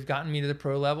 Would it have gotten me to the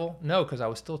pro level? No, because I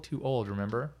was still too old,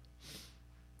 remember?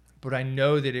 But I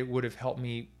know that it would have helped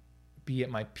me be at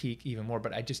my peak even more.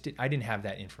 But I didn't have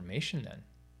that information then.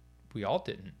 We all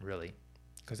didn't really,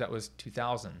 because that was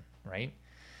 2000, right?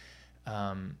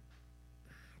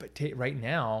 But right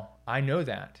now, I know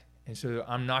that. And so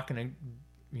I'm not going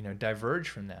to, diverge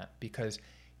from that, because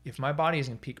if my body is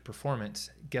in peak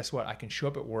performance, guess what? I can show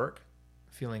up at work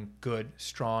feeling good,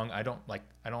 strong. I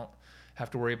don't have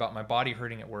to worry about my body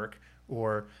hurting at work,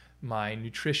 or my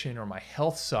nutrition or my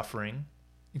health suffering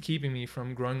and keeping me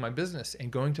from growing my business and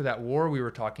going to that war we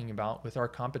were talking about with our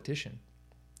competition.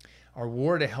 Our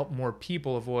war to help more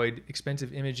people avoid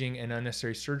expensive imaging and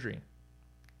unnecessary surgery.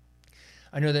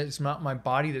 I know that it's not my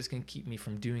body that's going to keep me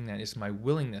from doing that. It's my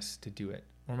willingness to do it,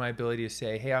 or my ability to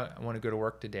say, hey, I want to go to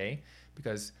work today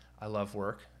because I love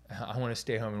work. I want to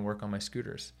stay home and work on my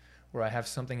scooters, or I have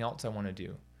something else I want to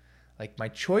do. Like, my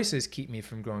choices keep me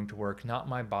from going to work, not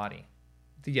my body.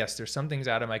 Yes, there's some things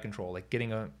out of my control, like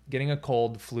getting a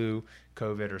cold, flu,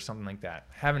 COVID, or something like that.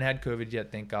 Haven't had COVID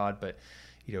yet, thank God, but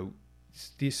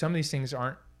some of these things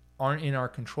aren't in our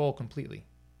control completely.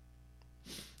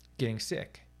 Getting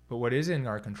sick. But what is in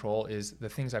our control is the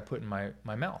things I put in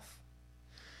my mouth.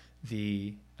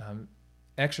 The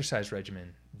exercise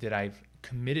regimen that I've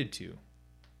committed to.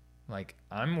 Like,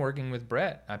 I'm working with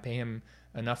Brett. I pay him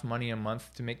enough money a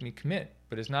month to make me commit,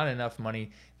 but it's not enough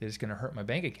money that is going to hurt my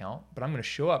bank account. But I'm going to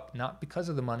show up, not because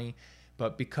of the money,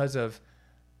 but because of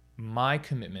my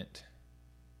commitment,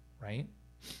 right?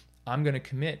 I'm going to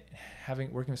commit.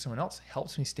 Working with someone else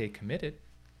helps me stay committed,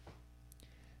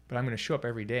 but I'm going to show up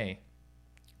every day.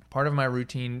 Part of my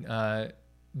routine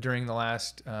during the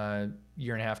last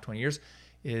year and a half, 20 years,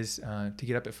 is to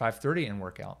get up at 5:30 and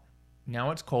work out.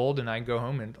 Now it's cold and I go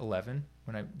home at 11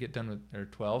 when I get done with, or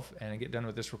 12, and I get done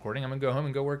with this recording. I'm going to go home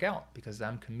and go work out because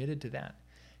I'm committed to that.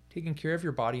 Taking care of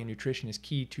your body and nutrition is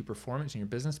key to performance in your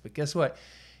business. But guess what?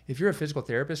 If you're a physical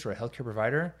therapist or a healthcare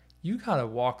provider, you got to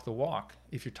walk the walk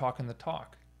if you're talking the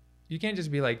talk. You can't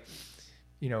just be like,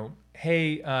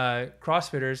 hey,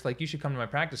 CrossFitters, like you should come to my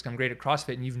practice. I'm great at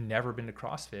CrossFit, and you've never been to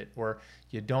CrossFit, or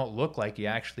you don't look like you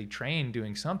actually train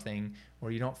doing something,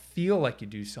 or you don't feel like you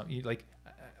do something. Like,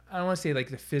 I don't want to say like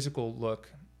the physical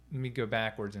look. Let me go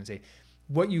backwards and say,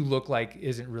 what you look like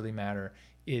isn't really matter.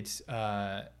 It's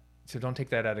so don't take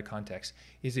that out of context.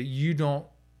 Is that you don't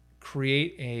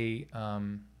create a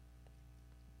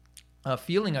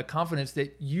feeling, a confidence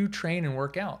that you train and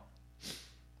work out,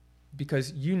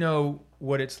 because you know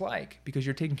what it's like, because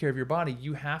you're taking care of your body.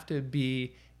 You have to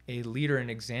be a leader and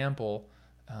example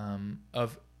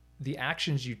of the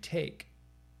actions you take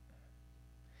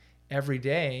every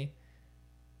day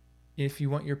if you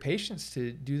want your patients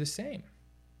to do the same.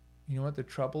 You know what the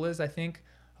trouble is? I think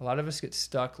a lot of us get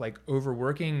stuck like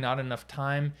overworking, not enough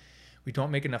time. We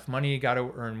don't make enough money, got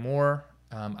to earn more.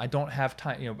 I don't have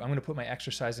time. I'm going to put my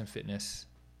exercise and fitness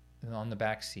on the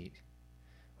back seat.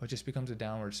 Well, it just becomes a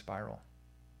downward spiral.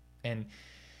 And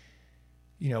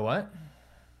you know what?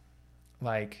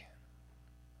 Like,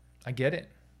 I get it,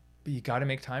 but you got to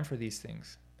make time for these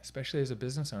things, especially as a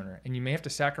business owner. And you may have to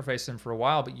sacrifice them for a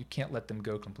while, but you can't let them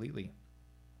go completely.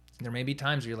 There may be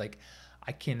times where you're like,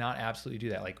 I cannot absolutely do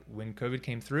that. Like when COVID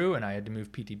came through and I had to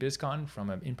move PT BizCon from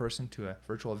an in-person to a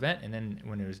virtual event. And then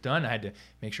when it was done, I had to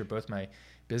make sure both my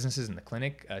businesses and the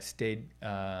clinic stayed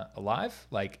alive.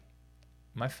 Like,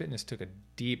 my fitness took a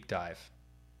deep dive,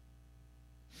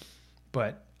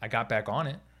 but I got back on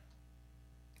it.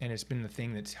 And it's been the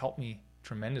thing that's helped me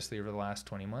tremendously over the last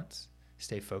 20 months.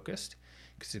 Stay focused,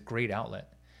 because it's a great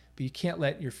outlet. But you can't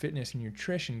let your fitness and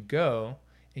nutrition go,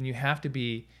 and you have to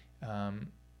be an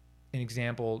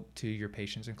example to your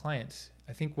patients and clients.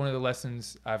 I think one of the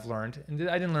lessons I've learned, and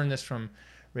I didn't learn this from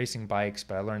racing bikes,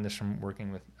 but I learned this from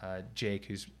working with Jake,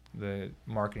 who's the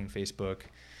marketing Facebook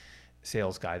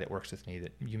sales guy that works with me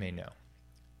that you may know.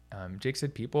 Jake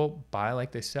said people buy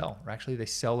like they sell, or actually they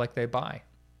sell like they buy.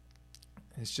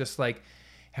 It's just like,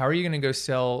 how are you going to go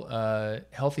sell a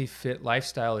healthy, fit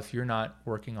lifestyle if you're not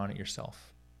working on it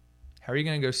yourself? How are you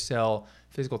going to go sell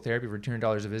physical therapy for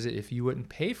 $200 a visit if you wouldn't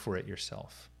pay for it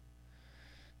yourself?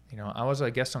 I was a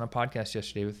guest on a podcast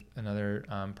yesterday with another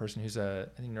person who's I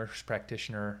think nurse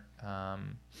practitioner,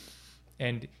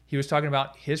 and he was talking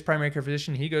about his primary care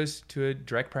physician. He goes to a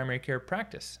direct primary care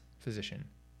practice physician,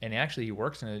 and actually he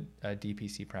works in a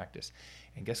DPC practice.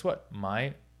 And guess what?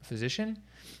 My physician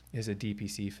is a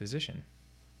DPC physician.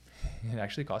 It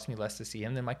actually costs me less to see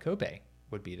him than my copay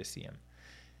would be to see him.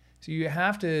 So you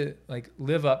have to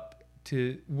live up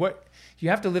to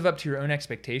your own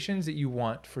expectations that you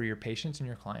want for your patients and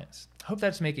your clients. I hope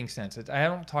that's making sense. I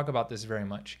don't talk about this very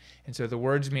much, and so the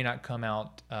words may not come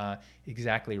out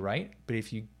exactly right, but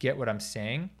if you get what I'm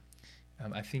saying,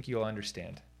 I think you'll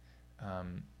understand.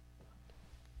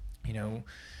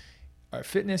 Our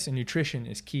fitness and nutrition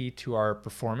is key to our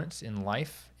performance in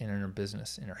life and in our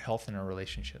business, in our health and our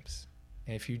relationships.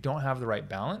 And if you don't have the right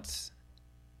balance,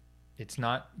 it's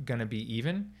not going to be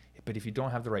even. But if you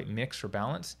don't have the right mix or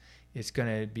balance, it's going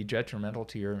to be detrimental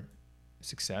to your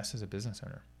success as a business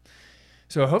owner.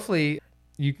 So hopefully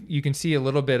you can see a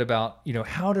little bit about,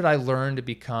 how did I learn to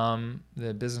become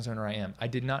the business owner I am? I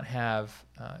did not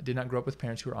grow up with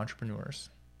parents who were entrepreneurs.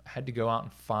 I had to go out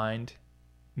and find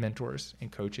mentors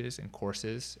and coaches and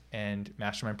courses and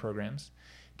mastermind programs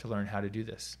to learn how to do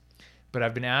this. But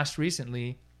I've been asked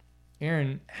recently,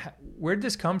 Aaron, where did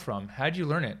this come from? How did you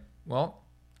learn it? Well,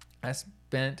 I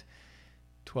spent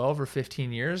 12 or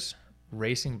 15 years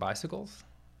racing bicycles.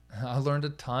 I learned a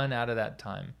ton out of that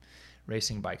time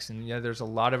racing bikes. And there's a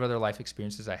lot of other life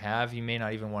experiences I have. You may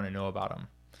not even want to know about them.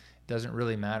 It doesn't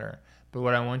really matter. But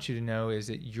what I want you to know is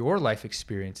that your life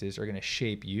experiences are going to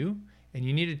shape you, and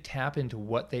you need to tap into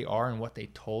what they are and what they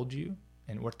told you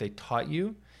and what they taught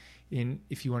you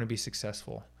if you want to be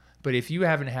successful. But if you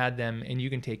haven't had them, and you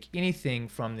can take anything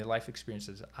from the life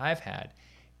experiences I've had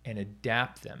and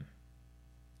adapt them,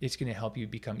 it's going to help you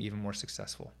become even more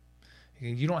successful.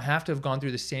 You don't have to have gone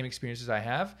through the same experiences I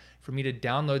have for me to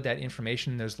download that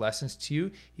information and those lessons to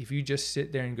you. If you just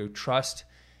sit there and go, trust,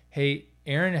 hey,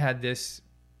 Aaron had this,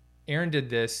 Aaron did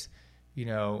this,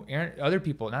 Aaron, other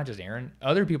people, not just Aaron,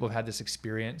 other people have had this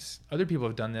experience. Other people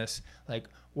have done this. Like,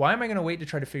 why am I going to wait to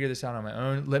try to figure this out on my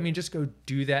own? Let me just go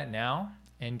do that now.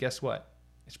 And guess what?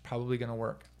 It's probably going to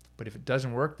work. But if it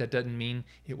doesn't work, that doesn't mean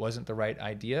it wasn't the right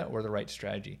idea or the right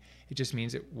strategy. It just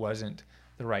means it wasn't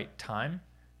the right time,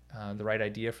 the right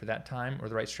idea for that time, or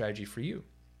the right strategy for you.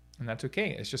 And that's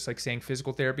okay. It's just like saying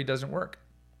physical therapy doesn't work.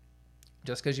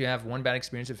 Just because you have one bad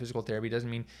experience with physical therapy doesn't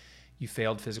mean you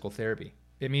failed physical therapy.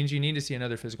 It means you need to see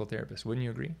another physical therapist. Wouldn't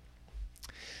you agree?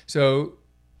 So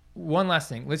one last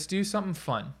thing. Let's do something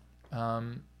fun.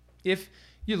 If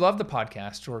you love the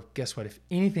podcast, or guess what? If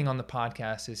anything on the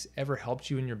podcast has ever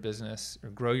helped you in your business or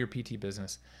grow your PT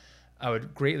business, I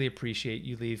would greatly appreciate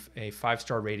you leave a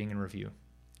 5-star rating and review.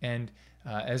 And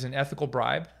as an ethical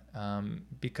bribe,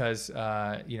 because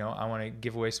I want to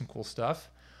give away some cool stuff,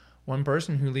 one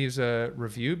person who leaves a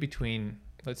review between,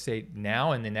 let's say,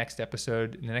 now and the next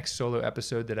episode, the next solo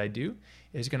episode that I do,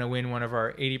 is going to win one of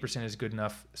our 80% is good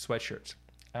enough sweatshirts.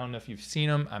 I don't know if you've seen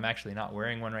them. I'm actually not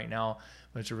wearing one right now,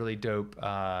 but it's a really dope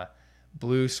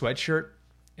blue sweatshirt,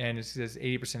 and it says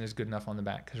 80% is good enough on the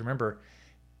back. Because remember,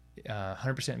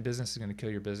 100% in business is going to kill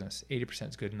your business. 80%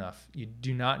 is good enough. You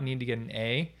do not need to get an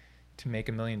A to make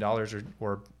 $1 million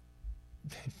or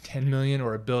 10 million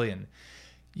or $1 billion.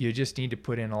 You just need to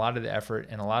put in a lot of the effort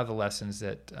and a lot of the lessons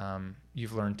that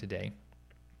you've learned today.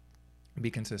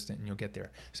 Be consistent and you'll get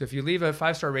there. So if you leave a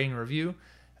 5-star rating review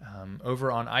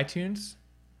over on iTunes,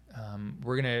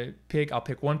 I'll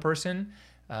pick one person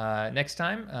next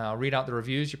time. I'll read out the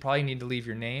reviews. You probably need to leave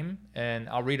your name, and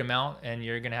I'll read them out, and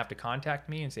you're going to have to contact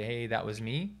me and say, hey, that was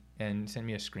me, and send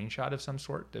me a screenshot of some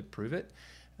sort to prove it.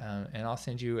 And I'll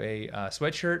send you a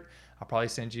sweatshirt. I'll probably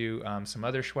send you some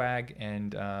other swag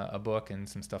and a book and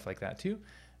some stuff like that too.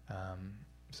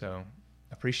 So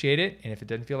appreciate it. And if it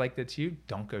doesn't feel like that's you,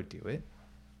 don't go do it.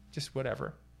 Just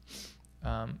whatever.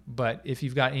 But if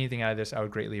you've got anything out of this, I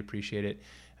would greatly appreciate it.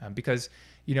 Because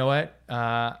you know what?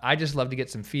 I just love to get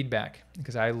some feedback,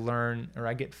 because I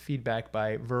get feedback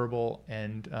by verbal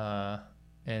and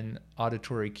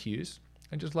auditory cues.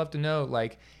 I just love to know,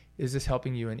 like, is this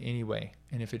helping you in any way?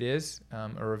 And if it is,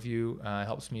 a review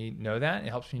helps me know that. It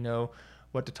helps me know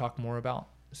what to talk more about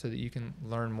so that you can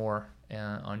learn more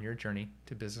on your journey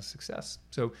to business success.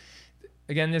 So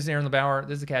again, this is Aaron LeBauer.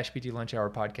 This is the Cash PT Lunch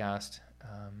Hour podcast.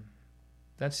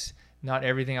 That's not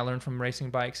everything I learned from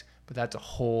racing bikes, but that's a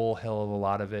whole hell of a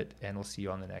lot of it. And we'll see you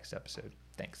on the next episode.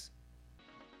 Thanks.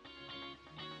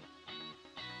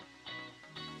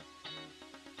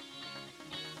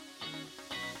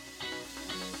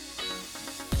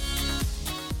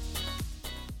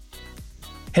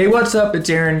 Hey, what's up? It's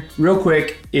Aaron. Real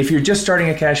quick, if you're just starting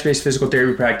a cash-based physical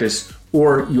therapy practice,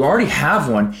 or you already have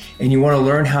one and you want to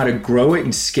learn how to grow it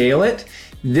and scale it,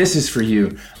 this is for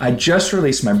you. I just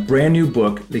released my brand new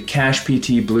book, The Cash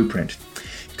PT Blueprint,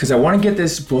 because I want to get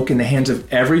this book in the hands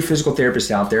of every physical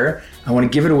therapist out there. I want to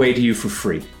give it away to you for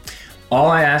free. All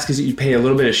I ask is that you pay a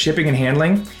little bit of shipping and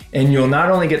handling, and you'll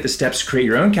not only get the steps to create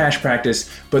your own cash practice,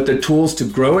 but the tools to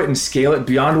grow it and scale it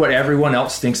beyond what everyone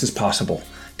else thinks is possible.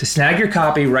 To snag your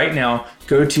copy right now,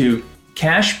 go to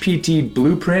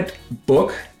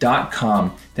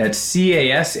cashptblueprintbook.com. That's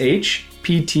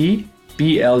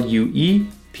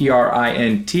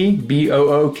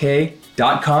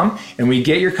cashptblueprintbook.com. And when you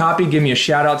get your copy, give me a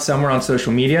shout out somewhere on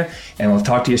social media, and we'll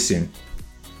talk to you soon.